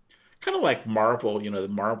estate, kind of like Marvel. You know, the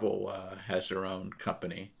Marvel has their own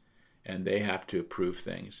company, and they have to approve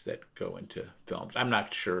things that go into films. I'm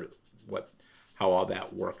not sure how all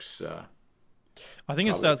that works. I think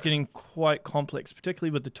it starts getting quite complex,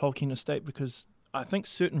 particularly with the Tolkien estate, because I think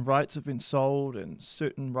certain rights have been sold and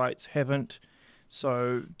certain rights haven't.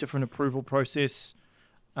 So different approval process.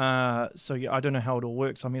 So yeah, I don't know how it all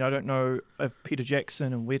works. I mean, I don't know if Peter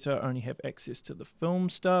Jackson and Weta only have access to the film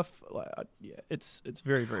stuff. It's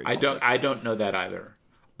very, very complex. I don't know that either.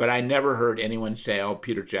 But I never heard anyone say, "Oh,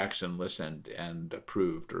 Peter Jackson listened and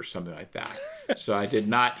approved" or something like that. So I did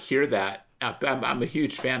not hear that. I'm a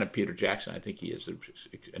huge fan of Peter Jackson. I think he is an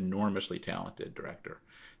enormously talented director.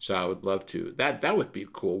 So I would love to. That would be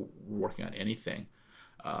cool, working on anything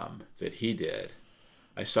that he did.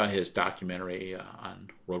 I saw his documentary on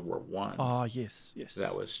World War One. Oh, yes.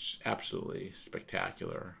 That was absolutely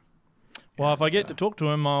spectacular. Well, if I get to talk to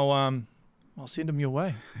him, I'll send him your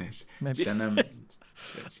way. Maybe. Send him.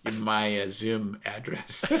 Give him my Zoom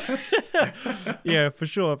address. Yeah, for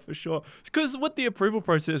sure. Because with the approval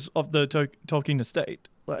process of the Tolkien estate,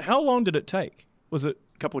 how long did it take? Was it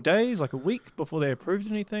a couple of days, like a week, before they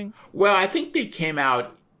approved anything? Well, I think they came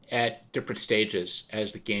out at different stages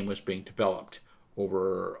as the game was being developed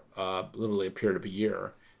over literally a period of a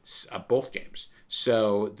year, both games.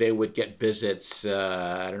 So they would get visits,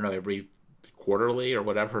 I don't know, every quarterly or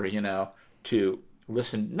whatever, to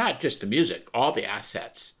listen, not just to music, all the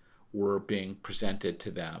assets were being presented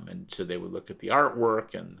to them. And so they would look at the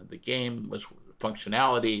artwork and the game was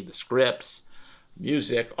functionality, the scripts,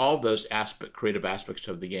 music, all those creative aspects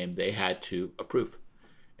of the game they had to approve.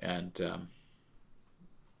 And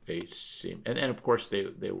they seemed, and of course they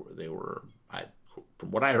were,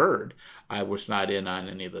 from what I heard, I was not in on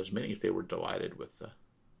any of those meetings. They were delighted with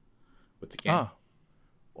the game. Ah.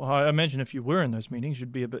 Well, I imagine if you were in those meetings,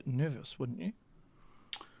 you'd be a bit nervous, wouldn't you?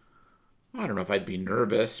 I don't know if I'd be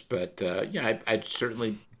nervous, but I'd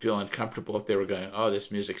certainly feel uncomfortable if they were going, "Oh, this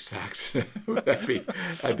music sucks." I'd be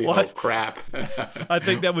oh crap. I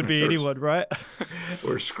think that would be anyone, right?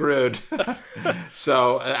 We're screwed.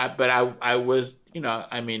 So, but I was,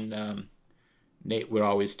 Nate would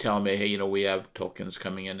always tell me, "Hey, we have Tolkien's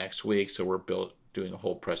coming in next week, so we're doing a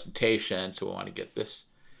whole presentation, so we want to get this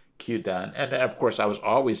cue done." And of course, I was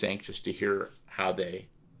always anxious to hear how they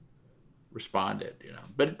responded,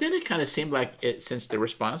 But then it kind of seemed like since the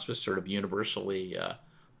response was sort of universally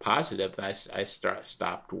positive, I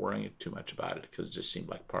stopped worrying too much about it because it just seemed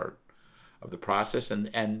like part of the process,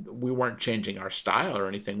 and we weren't changing our style or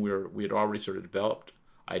anything. We had already sort of developed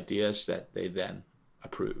ideas that they then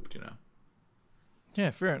approved,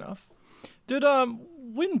 Yeah, fair enough. Did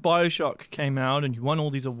when Bioshock came out and you won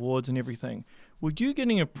all these awards and everything, were you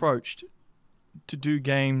getting approached to do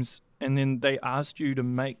games and then they asked you to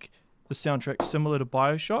make the soundtrack similar to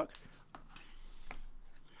Bioshock?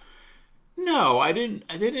 No, I didn't.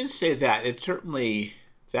 I didn't say that. It certainly,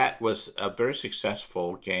 that was a very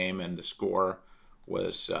successful game, and the score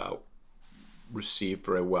was received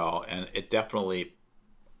very well, and it definitely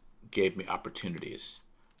gave me opportunities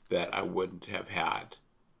that I wouldn't have had.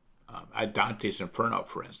 Dante's Inferno,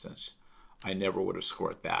 for instance, I never would have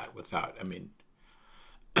scored that without. I mean,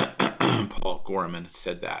 Paul Gorman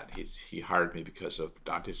said that he hired me because of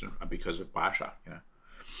because of Bioshock,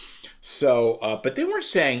 So, but they weren't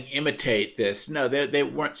saying imitate this. No, they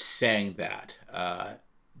weren't saying that.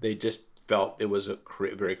 They just felt it was a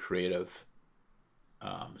very creative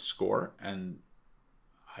score, and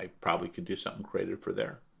I probably could do something creative for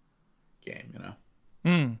their game,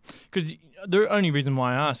 Because the only reason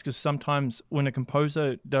why I ask is sometimes when a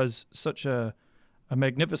composer does such a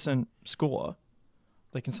magnificent score,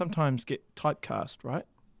 they can sometimes get typecast, right?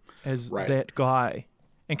 As that guy.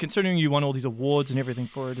 And considering you won all these awards and everything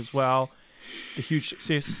for it as well, the huge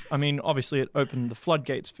success, I mean, obviously it opened the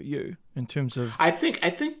floodgates for you in terms of... I think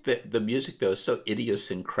that the music, though, is so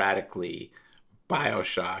idiosyncratically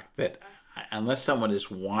Bioshock that unless someone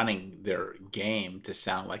is wanting their game to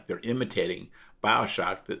sound like they're imitating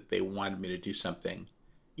Bioshock, that they wanted me to do something,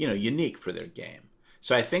 unique for their game.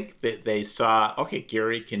 So I think that they saw, okay,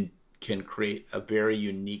 Garry can create a very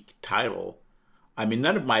unique title I mean,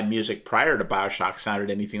 none of my music prior to Bioshock sounded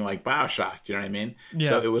anything like Bioshock. You know what I mean?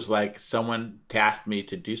 So Yeah. it was like someone tasked me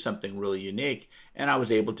to do something really unique, and I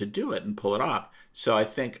was able to do it and pull it off. So I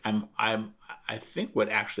think what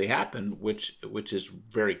actually happened, which is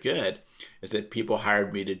very good, is that people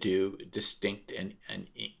hired me to do distinct and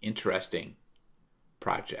interesting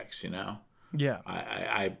projects. You know, Yeah.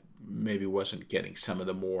 I maybe wasn't getting some of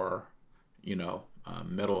the more,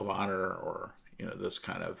 Medal of Honor or those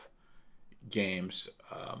kind of games.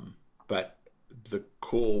 But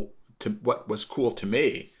what was cool to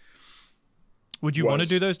me Would you want to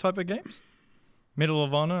do was, those type of games? Medal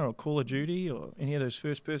of Honor or Call of Duty or any of those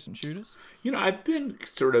first-person shooters? I've been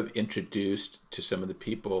sort of introduced to some of the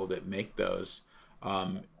people that make those.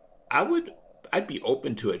 Um, I would, I'd be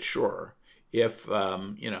open to it, sure, if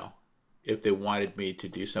if they wanted me to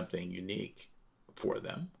do something unique for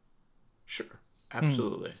them. Sure, Hmm.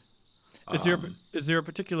 absolutely. Is Um, there a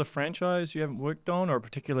particular franchise you haven't worked on, or a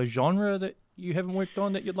particular genre that you haven't worked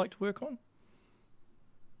on that you'd like to work on?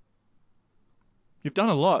 You've done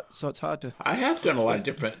a lot, so it's hard to, I have I done a lot of suppose.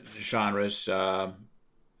 different genres.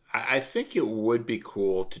 I think it would be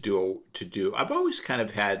cool to do. I've always kind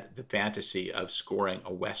of had the fantasy of scoring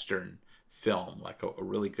a Western film, like a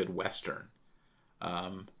really good Western.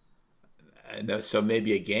 Um, so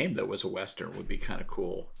maybe a game that was a Western would be kind of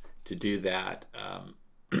cool to do that.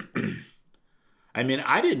 I mean,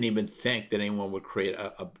 I didn't even think that anyone would create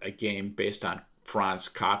a game based on Franz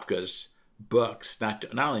Kafka's books, not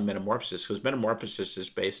only Metamorphosis, because Metamorphosis is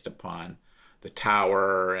based upon The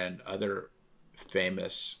Tower and other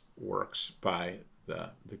famous works by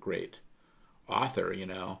the great author.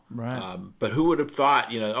 Right. But who would have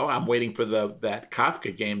thought, oh, I'm waiting for that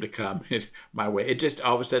Kafka game to come my way. It just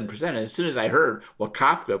all of a sudden presented. As soon as I heard, well,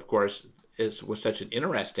 Kafka, of course, was such an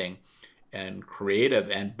interesting and creative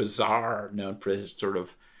and bizarre, known for his sort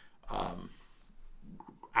of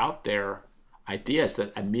out there ideas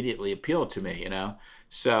that immediately appealed to me.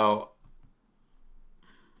 So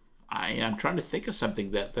I'm trying to think of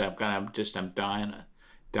something that I'm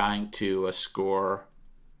dying to score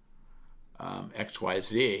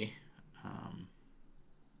XYZ. Um,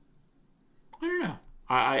 I don't know.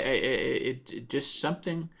 It just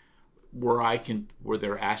something where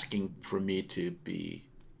they're asking for me to be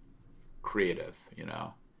creative,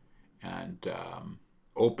 and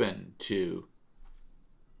open to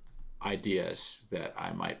ideas that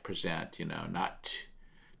I might present.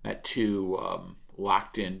 Not too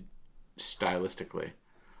locked in stylistically,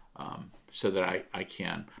 so that I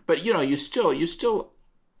can. But you still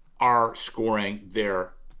are scoring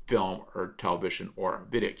their film or television or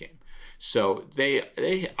video game. So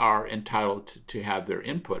they are entitled to have their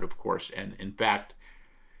input, of course, and in fact,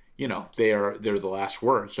 they're the last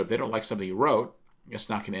word. So if they don't like something you wrote, it's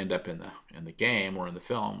not going to end up in the game or in the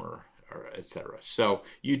film or etc. So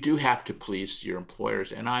you do have to please your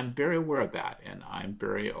employers, and I'm very aware of that, and I'm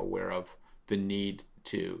very aware of the need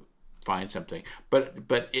to find something. But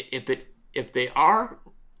if they are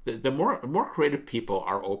the more creative people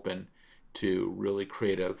are open to really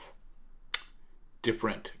creative,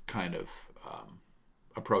 different kind of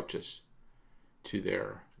approaches to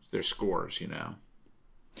their scores.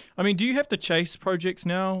 I mean, do you have to chase projects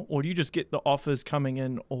now, or do you just get the offers coming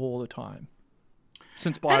in all the time?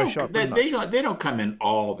 Since They don't Bioshock, they, pretty they much. don't they don't come in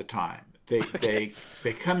all the time. They Okay. they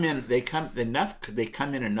they come in enough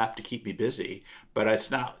to keep me busy, but it's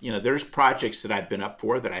not, there's projects that I've been up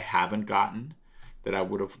for that I haven't gotten, that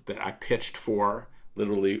I pitched for,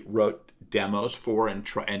 literally wrote demos for, and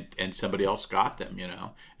somebody else got them,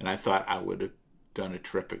 and I thought I would have done a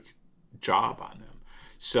terrific job on them.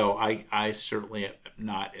 So I certainly am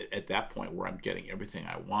not at that point where I'm getting everything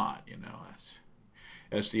I want.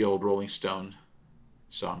 As the old Rolling Stone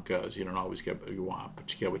song goes, you don't always get what you want,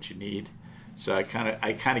 but you get what you need. So I kind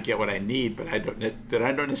of get what I need, but I don't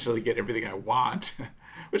necessarily get everything I want,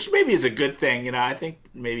 which maybe is a good thing. I think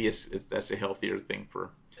maybe that's a healthier thing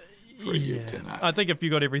for you Yeah, to not. I think if you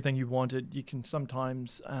got everything you wanted, you can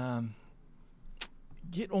sometimes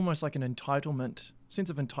get almost like an entitlement, sense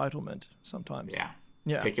of entitlement sometimes. Yeah,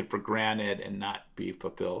 Yeah. take it for granted and not be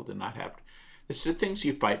fulfilled and not have. It's the things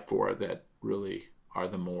you fight for that really are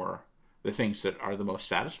the things that are the most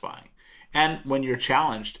satisfying. And when you're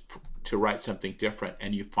challenged to write something different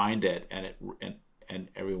and you find it, and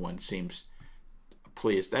everyone seems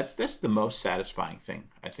pleased, that's the most satisfying thing,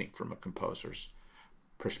 I think, from a composer's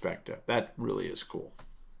perspective. That really is cool.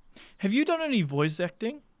 Have you done any voice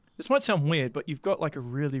acting? This might sound weird, but you've got like a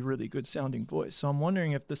really, really good sounding voice. So I'm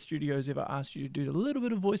wondering if the studio's ever asked you to do a little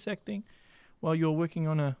bit of voice acting while you're working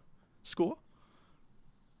on a score.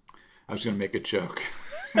 I was going to make a joke.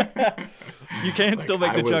 You can Like still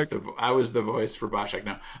make the joke. I was the voice for Bioshock.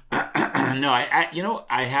 No, no, you know,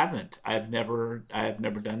 I haven't. I have never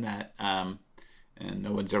done that. And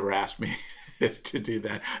no one's ever asked me to do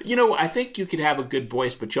that. You know, I think you can have a good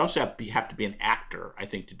voice, but you also have to be an actor, I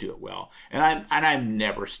think, to do it well. And I've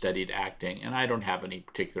never studied acting, and I don't have any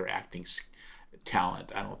particular acting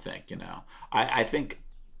talent. I don't think, you know. I think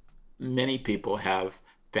many people have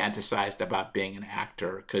fantasized about being an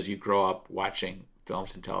actor because you grow up watching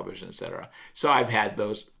films and television, etc. So I've had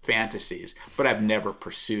those fantasies, but I've never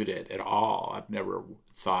pursued it at all. I've never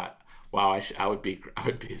thought, wow, I would be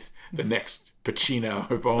the next Pacino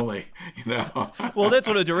if only, you know. Well, that's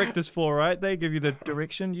what a director's for, right? They give you the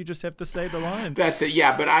direction. You just have to say the lines. That's it.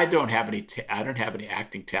 Yeah, but I don't have any. I don't have any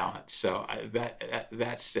acting talent. So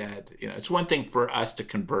that said, you know, it's one thing for us to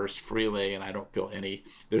converse freely, and I don't feel any.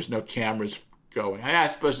 There's no cameras going. I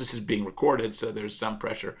suppose this is being recorded, so there's some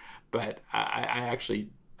pressure. But I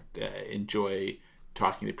actually enjoy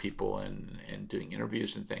talking to people and doing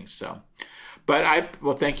interviews and things. So, but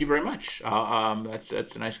well, thank you very much.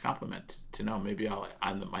 That's a nice compliment to know. Maybe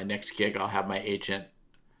on my next gig, I'll have my agent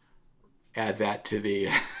add that to the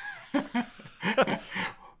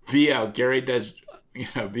VO. Gary does, you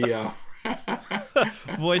know, VO.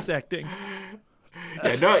 Voice acting.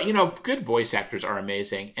 Yeah, no, you know, good voice actors are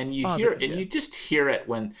amazing, and you hear yeah. and you just hear it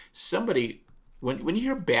when somebody when you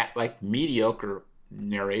hear bad, like mediocre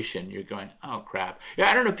narration, you're going, oh crap. Yeah,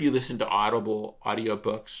 I don't know if you listen to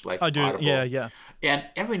audiobooks like I do. Audible. Yeah. And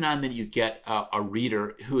every now and then you get a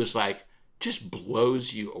reader who is like just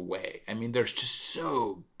blows you away. I mean, they're just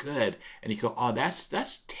so good, and you go, oh,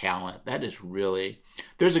 that's talent. That is really.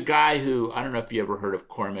 There's a guy who, I don't know if you ever heard of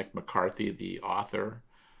Cormac McCarthy, the author.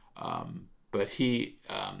 But he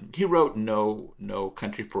wrote No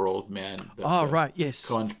Country for Old Men. Right, yes.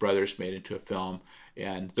 Coen's brothers made into a film,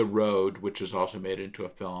 and The Road, which was also made into a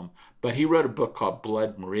film. But he wrote a book called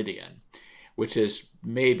Blood Meridian, which is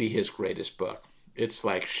maybe his greatest book. It's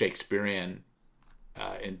like Shakespearean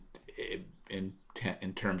in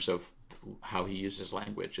terms of how he uses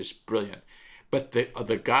language. It's brilliant. But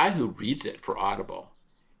the guy who reads it for Audible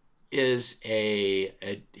is a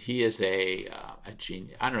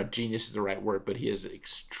genius. I don't know if genius is the right word, but he has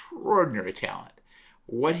extraordinary talent.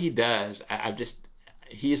 What he does,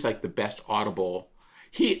 he is like the best Audible.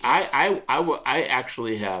 I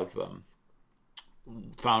actually have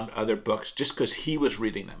found other books just because he was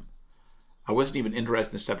reading them. I wasn't even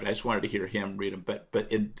interested in the subject. I just wanted to hear him read them.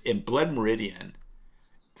 But in Blood Meridian,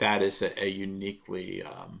 that is a unique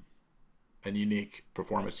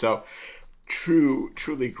performance. So.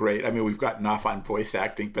 Truly great. I mean, we've gotten off on voice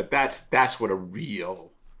acting, but that's what a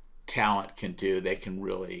real talent can do. They can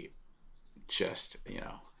really just, you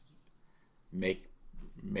know, make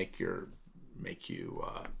you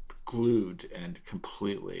glued and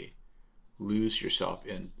completely lose yourself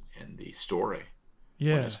in the story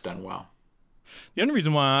when it's done well. The only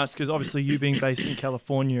reason why I ask is obviously you being based in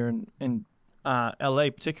California and LA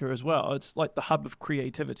particular as well. It's like the hub of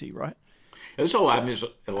creativity, right? There's a lot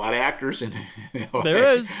of actors in LA.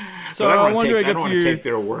 There is. So I'm wondering if I don't want to take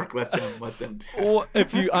their work. Let them. Or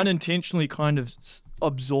if you unintentionally kind of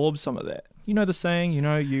absorb some of that. You know the saying. You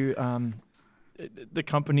know the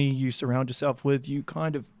company you surround yourself with. You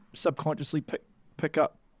kind of subconsciously pick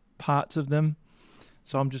up parts of them.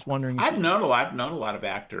 So I'm just wondering. I've known a lot of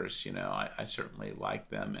actors. You know, I certainly like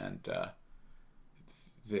them, and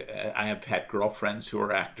I have had girlfriends who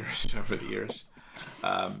are actors over the years,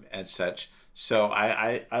 and such. So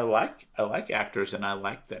I like actors, and I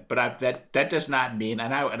like that. But that does not mean,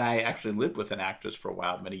 and I actually lived with an actress for a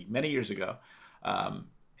while, many years ago,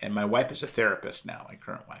 and my wife is a therapist now, my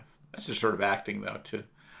current wife. That's a sort of acting though too.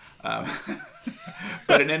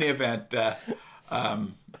 But in any event, I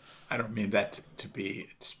don't mean that to be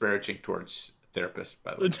disparaging towards therapists,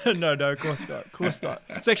 by the way. No, of course not.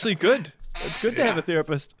 It's actually good. It's good to have a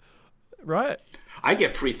therapist, right? I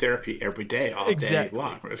get free therapy every day, all day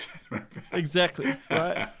long. Exactly,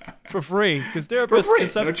 right? For free, because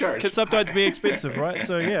therapists can sometimes be expensive, right?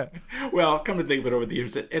 So, yeah. Well, come to think of it, over the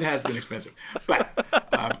years, it has been expensive. But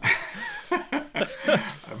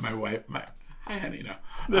my wife, hi, honey,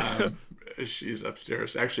 she's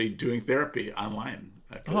upstairs actually doing therapy online.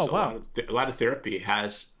 Oh, wow. A lot of therapy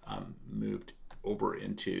has moved over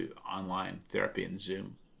into online therapy and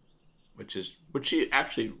Zoom. Which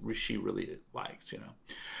she really likes, you know.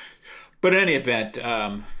 But in any event,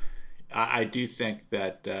 I do think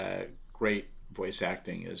that great voice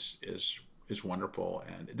acting is wonderful,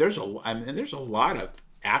 and there's a lot of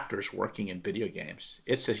actors working in video games.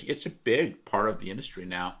 It's a big part of the industry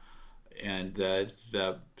now, and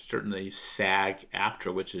the certainly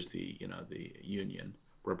SAG-AFTRA, which is the union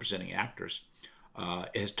representing actors,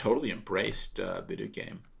 has totally embraced video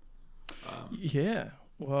game. Yeah.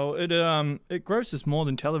 Well, it grosses more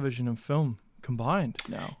than television and film combined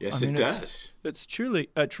now. Yes, I mean, it does. It's truly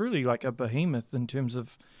like a behemoth in terms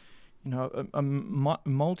of, a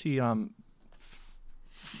multi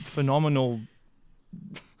phenomenal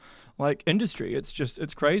like industry.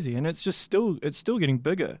 It's crazy, and it's still getting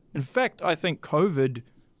bigger. In fact, I think COVID,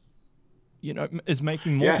 is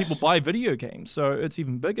making more people Yes, buy video games, so it's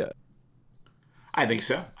even bigger. I think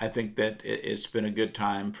so. I think that it's been a good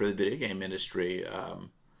time for the video game industry.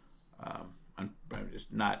 It's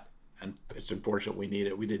not, and it's unfortunate we need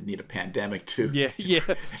it. We didn't need a pandemic to Yeah, yeah.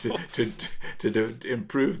 to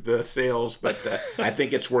improve the sales, but I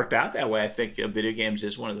think it's worked out that way. I think video games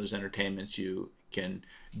is one of those entertainments you can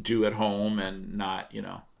do at home and not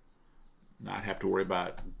have to worry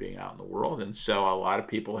about being out in the world. And so a lot of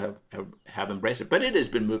people have embraced it. But it has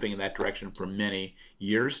been moving in that direction for many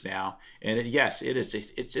years now. And yes, it is.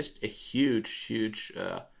 It's just a huge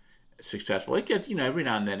successful. It gets, every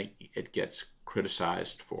now and then it gets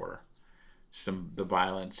criticized for the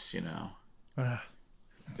violence, Ah,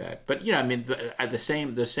 that. But I mean,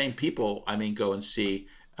 the same people, I mean, go and see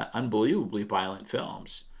unbelievably violent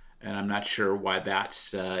films, and I'm not sure why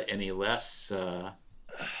that's any less.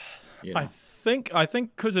 I think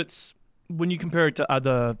because it's when you compare it to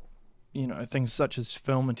other, things such as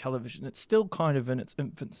film and television, it's still kind of in its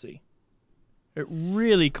infancy. It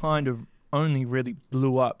really kind of only really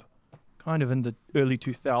blew up kind of in the early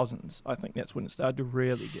 2000s. I think that's when it started to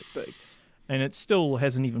really get big. And it still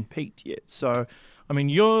hasn't even peaked yet. So, I mean,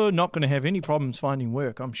 you're not going to have any problems finding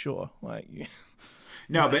work, I'm sure. Like,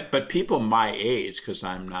 No, but people my age, because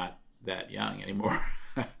I'm not that young anymore,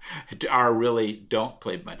 are really don't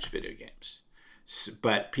play much video games.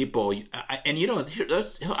 But people, and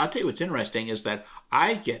I'll tell you what's interesting is that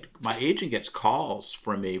my agent gets calls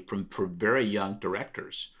from me for very young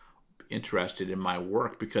directors interested in my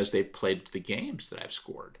work because they played the games that I've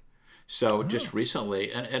scored. So just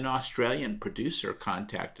recently, an Australian producer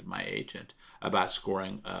contacted my agent about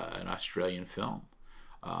scoring an Australian film.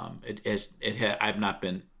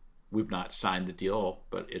 We've not signed the deal,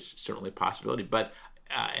 but it's certainly a possibility. But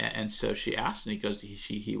and so she asked, and he goes,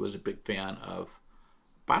 he was a big fan of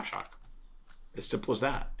Bioshock. As simple as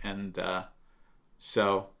that. And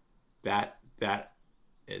so that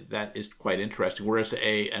is quite interesting. Whereas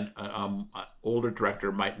an older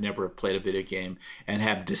director might never have played a video game and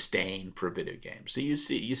have disdain for video games. So you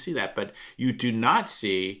see that, but you do not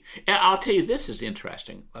see. And I'll tell you, this is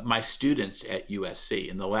interesting. My students at USC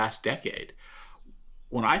in the last decade,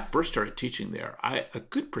 when I first started teaching there, a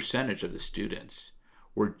good percentage of the students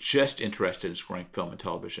were just interested in scoring film and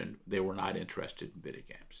television. They were not interested in video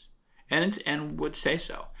games. And would say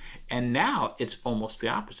so. And now it's almost the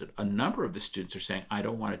opposite. A number of the students are saying, I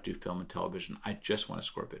don't want to do film and television. I just want to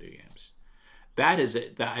score video games.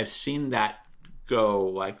 I've seen that go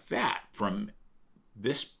like that from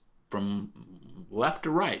left to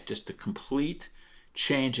right, just a complete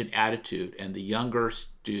change in attitude. And the younger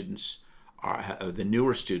students the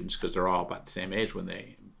newer students, because they're all about the same age when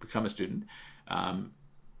they become a student,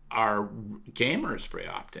 are gamers very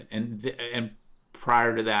often. And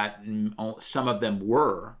prior to that, some of them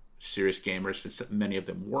were serious gamers, and many of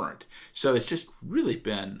them weren't. So it's just really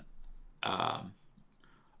been a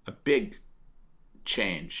big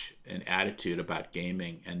change in attitude about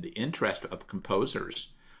gaming, and the interest of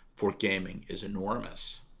composers for gaming is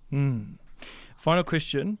enormous. Final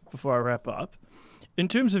question before I wrap up. In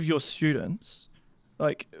terms of your students,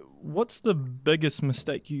 like, what's the biggest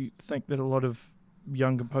mistake you think that a lot of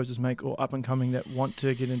young composers make, or up and coming that want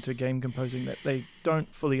to get into game composing, that they don't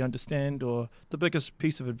fully understand, or the biggest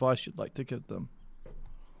piece of advice you'd like to give them?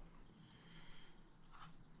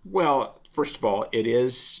 Well, first of all, it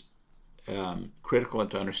is critical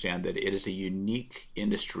to understand that it is a unique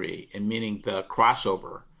industry, and meaning the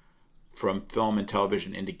crossover from film and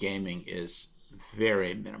television into gaming is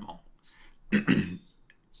very minimal.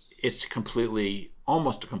 It's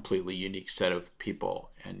almost a completely unique set of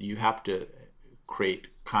people, and you have to create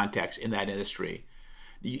contacts in that industry.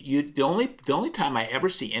 The only time I ever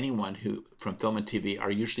see anyone who from film and TV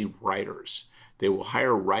are usually writers. They will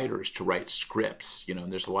hire writers to write scripts,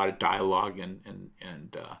 and there's a lot of dialogue,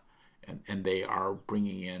 and they are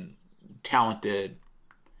bringing in talented,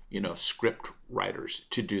 script writers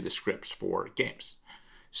to do the scripts for games.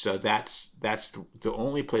 So that's the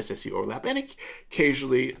only place I see overlap, and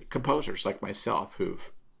occasionally composers like myself who've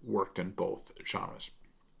worked in both genres.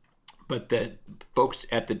 But the folks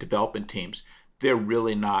at the development teams, they're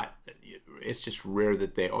really not. It's just rare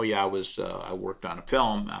that I worked on a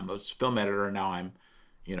film. I'm a film editor, and now I'm,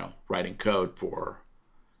 writing code for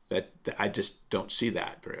that I just don't see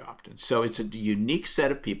that very often. So it's a unique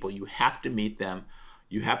set of people. You have to meet them.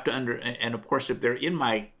 You have to and of course, if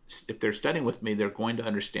they're studying with me, they're going to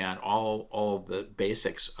understand all of the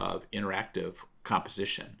basics of interactive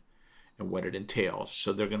composition and what it entails.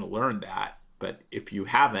 So they're going to learn that. But if you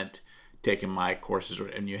haven't taken my courses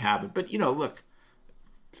and you haven't, but look,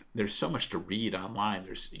 there's so much to read online.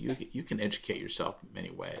 You can educate yourself in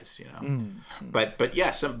many ways, But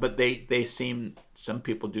yeah, some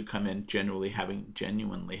people do come in genuinely having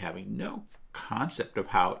no concept of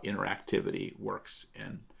how interactivity works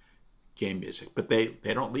in game music. But they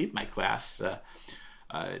don't leave my class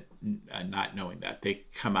not knowing that. They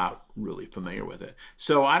come out really familiar with it.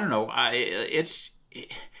 So I don't know. I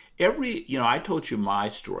told you my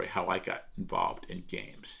story, how I got involved in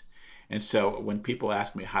games. And so when people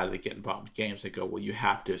ask me how do they get involved in games, they go, well, you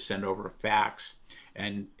have to send over a fax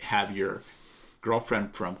and have your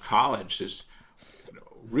girlfriend from college's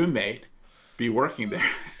roommate be working there.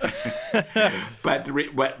 But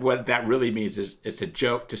what that really means is it's a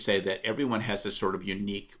joke to say that everyone has this sort of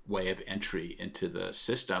unique way of entry into the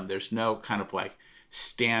system. There's no kind of like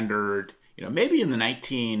standard, maybe in the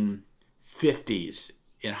 1950s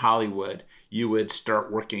in Hollywood, you would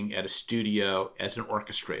start working at a studio as an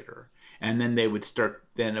orchestrator. And then you would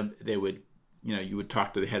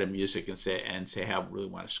talk to the head of music and say, hey, I really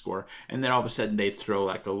want to score. And then all of a sudden they'd throw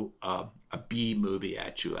like a B movie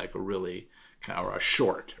at you, like a really or a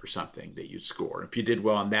short or something that you'd score. If you did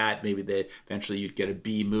well on that, maybe eventually you'd get a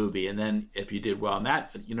B movie. And then if you did well on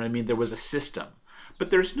that, there was a system.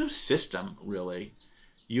 But there's no system really.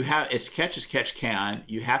 It's catch as catch can.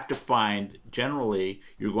 You have to generally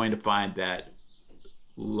you're going to find that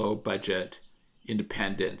low budget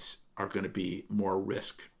independents are going to be more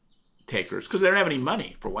risk takers because they don't have any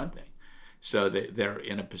money, for one thing. So they're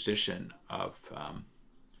in a position of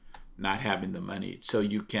not having the money. So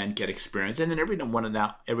you can get experience. And then every now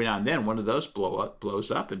and then one of those blows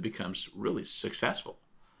up and becomes really successful.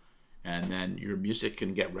 And then your music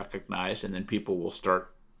can get recognized, and then people will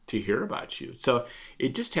start to hear about you. So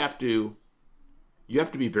you have to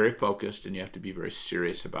be very focused, and you have to be very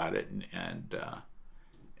serious about it,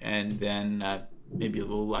 and then maybe a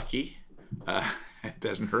little lucky. It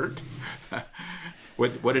doesn't hurt.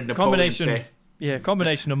 What did Napoleon say? Yeah,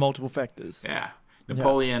 combination of multiple factors. Yeah,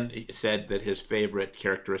 Napoleon said that his favorite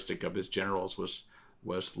characteristic of his generals was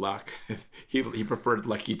luck. He preferred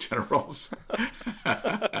lucky generals.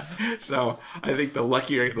 So I think the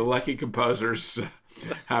lucky composers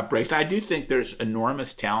have breaks. I do think there's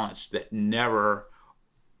enormous talents that never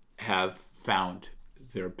have found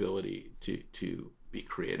their ability to be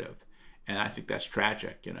creative, and I think that's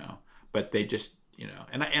tragic, But they just,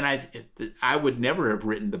 I would never have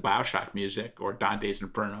written the Bioshock music or Dante's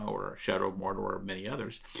Inferno or Shadow of Mordor or many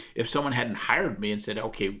others if someone hadn't hired me and said,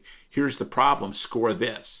 okay, here's the problem, score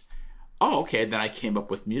this. Oh, okay, then I came up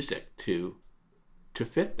with music to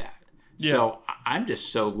fit that. Yeah. So I'm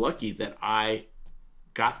just so lucky that I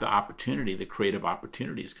got the creative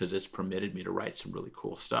opportunities, because it's permitted me to write some really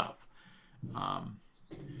cool stuff.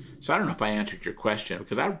 So I don't know if I answered your question,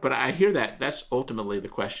 but I hear that's ultimately the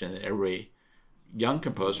question that every young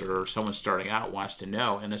composer or someone starting out wants to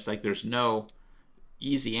know, and it's like there's no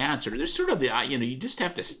easy answer. There's sort of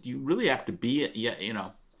you really have to be you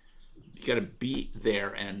got to be there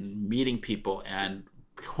and meeting people and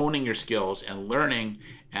honing your skills and learning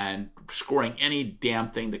and scoring any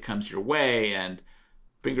damn thing that comes your way, and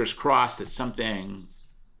fingers crossed that something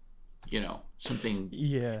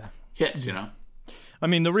hits. I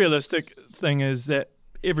mean, the realistic thing is that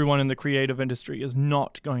everyone in the creative industry is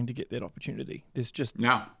not going to get that opportunity. It's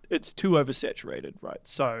too oversaturated, right?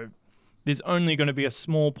 So there's only going to be a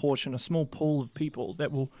small portion, a small pool of people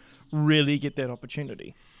that will really get that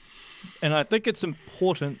opportunity. And I think it's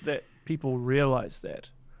important that people realize that.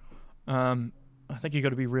 I think you've got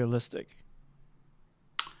to be realistic.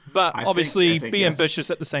 But obviously be ambitious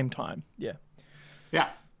at the same time. Yeah. Yeah.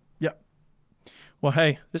 Yeah. Well,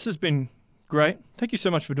 hey, this has been great. Thank you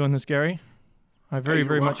so much for doing this, Garry. I very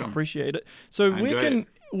much appreciate it. So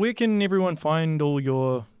where can everyone find all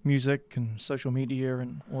your music and social media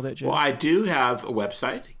and all that jazz? Well, I do have a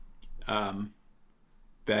website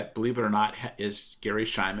that, believe it or not, is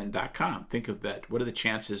GarrySchyman.com. Think of that. What are the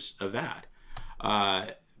chances of that?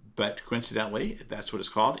 But coincidentally, that's what it's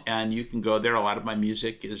called. And you can go there. A lot of my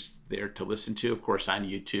music is there to listen to. Of course, on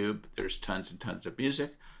YouTube, there's tons and tons of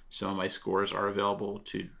music. Some of my scores are available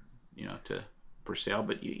for sale.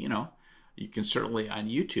 But you can certainly on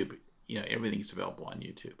YouTube. Everything's available on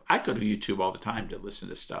YouTube. I go to YouTube all the time to listen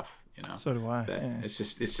to stuff. So do I. Yeah. It's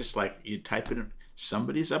just like you type it in,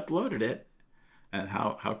 somebody's uploaded it, and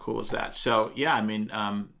how cool is that? So yeah, I mean,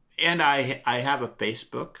 And I have a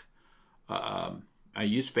Facebook. I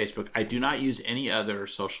use Facebook. I do not use any other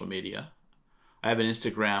social media. I have an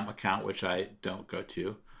Instagram account, which I don't go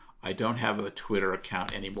to. I don't have a Twitter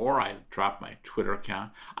account anymore. I dropped my Twitter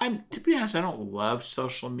account. To be honest, I don't love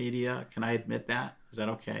social media. Can I admit that? Is that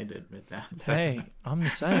okay to admit that? Hey, I'm the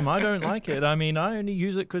same. I don't like it. I mean, I only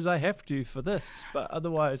use it because I have to for this, but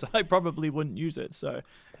otherwise I probably wouldn't use it. So,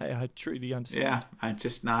 hey, I truly understand. Yeah, I'm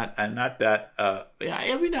not that, yeah,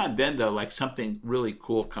 every now and then though, like something really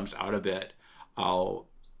cool comes out of it. Someone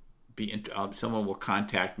will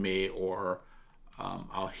contact me, or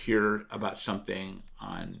I'll hear about something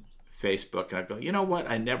on Facebook, and I go, you know what?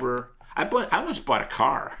 I almost bought a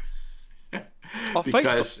car Oh, because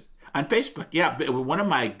Facebook. on Facebook, yeah, but one of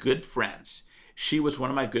my good friends. She was one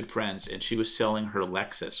of my good friends, and she was selling her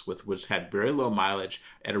Lexus, which had very low mileage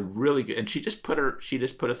at a really good. And she just put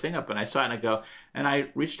a thing up, and I saw it, and I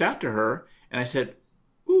reached out to her, and I said,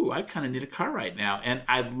 "Ooh, I kind of need a car right now," and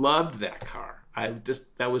I loved that car.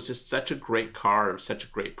 That was just such a great car, such a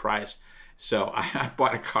great price. So I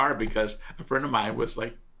bought a car because a friend of mine was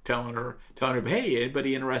like telling her, "Hey,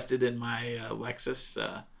 anybody interested in my Lexus?"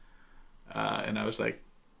 And I was like,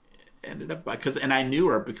 ended up and I knew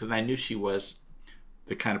her because I knew she was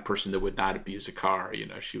the kind of person that would not abuse a car. You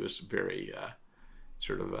know, she was very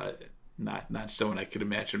sort of not someone I could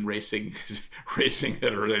imagine racing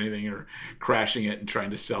it or anything, or crashing it and trying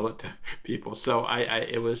to sell it to people. So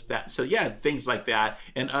it was that. So yeah, things like that,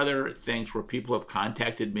 and other things where people have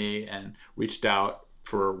contacted me and reached out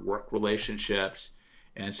for work relationships.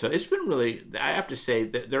 And so it's been really, I have to say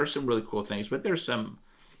that there are some really cool things, but there's some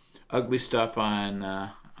ugly stuff on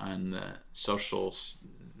the social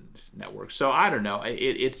networks. So I don't know.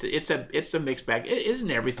 It's a mixed bag. It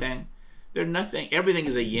isn't everything. Everything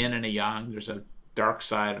is a yin and a yang. There's a dark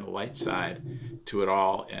side and a light side to it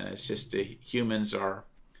all, and it's just humans are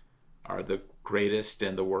the greatest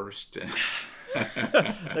and the worst.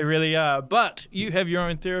 They really are. But you have your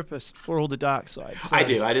own therapist for all the dark side. So. I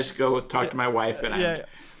do. I just go talk to my wife, and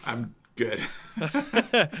I'm good.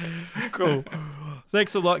 Cool.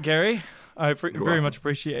 Thanks a lot, Garry. I very much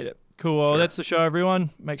appreciate it. Cool. Well, that's the show,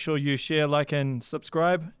 everyone. Make sure you share, like, and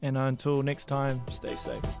subscribe. And until next time, stay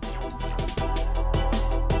safe.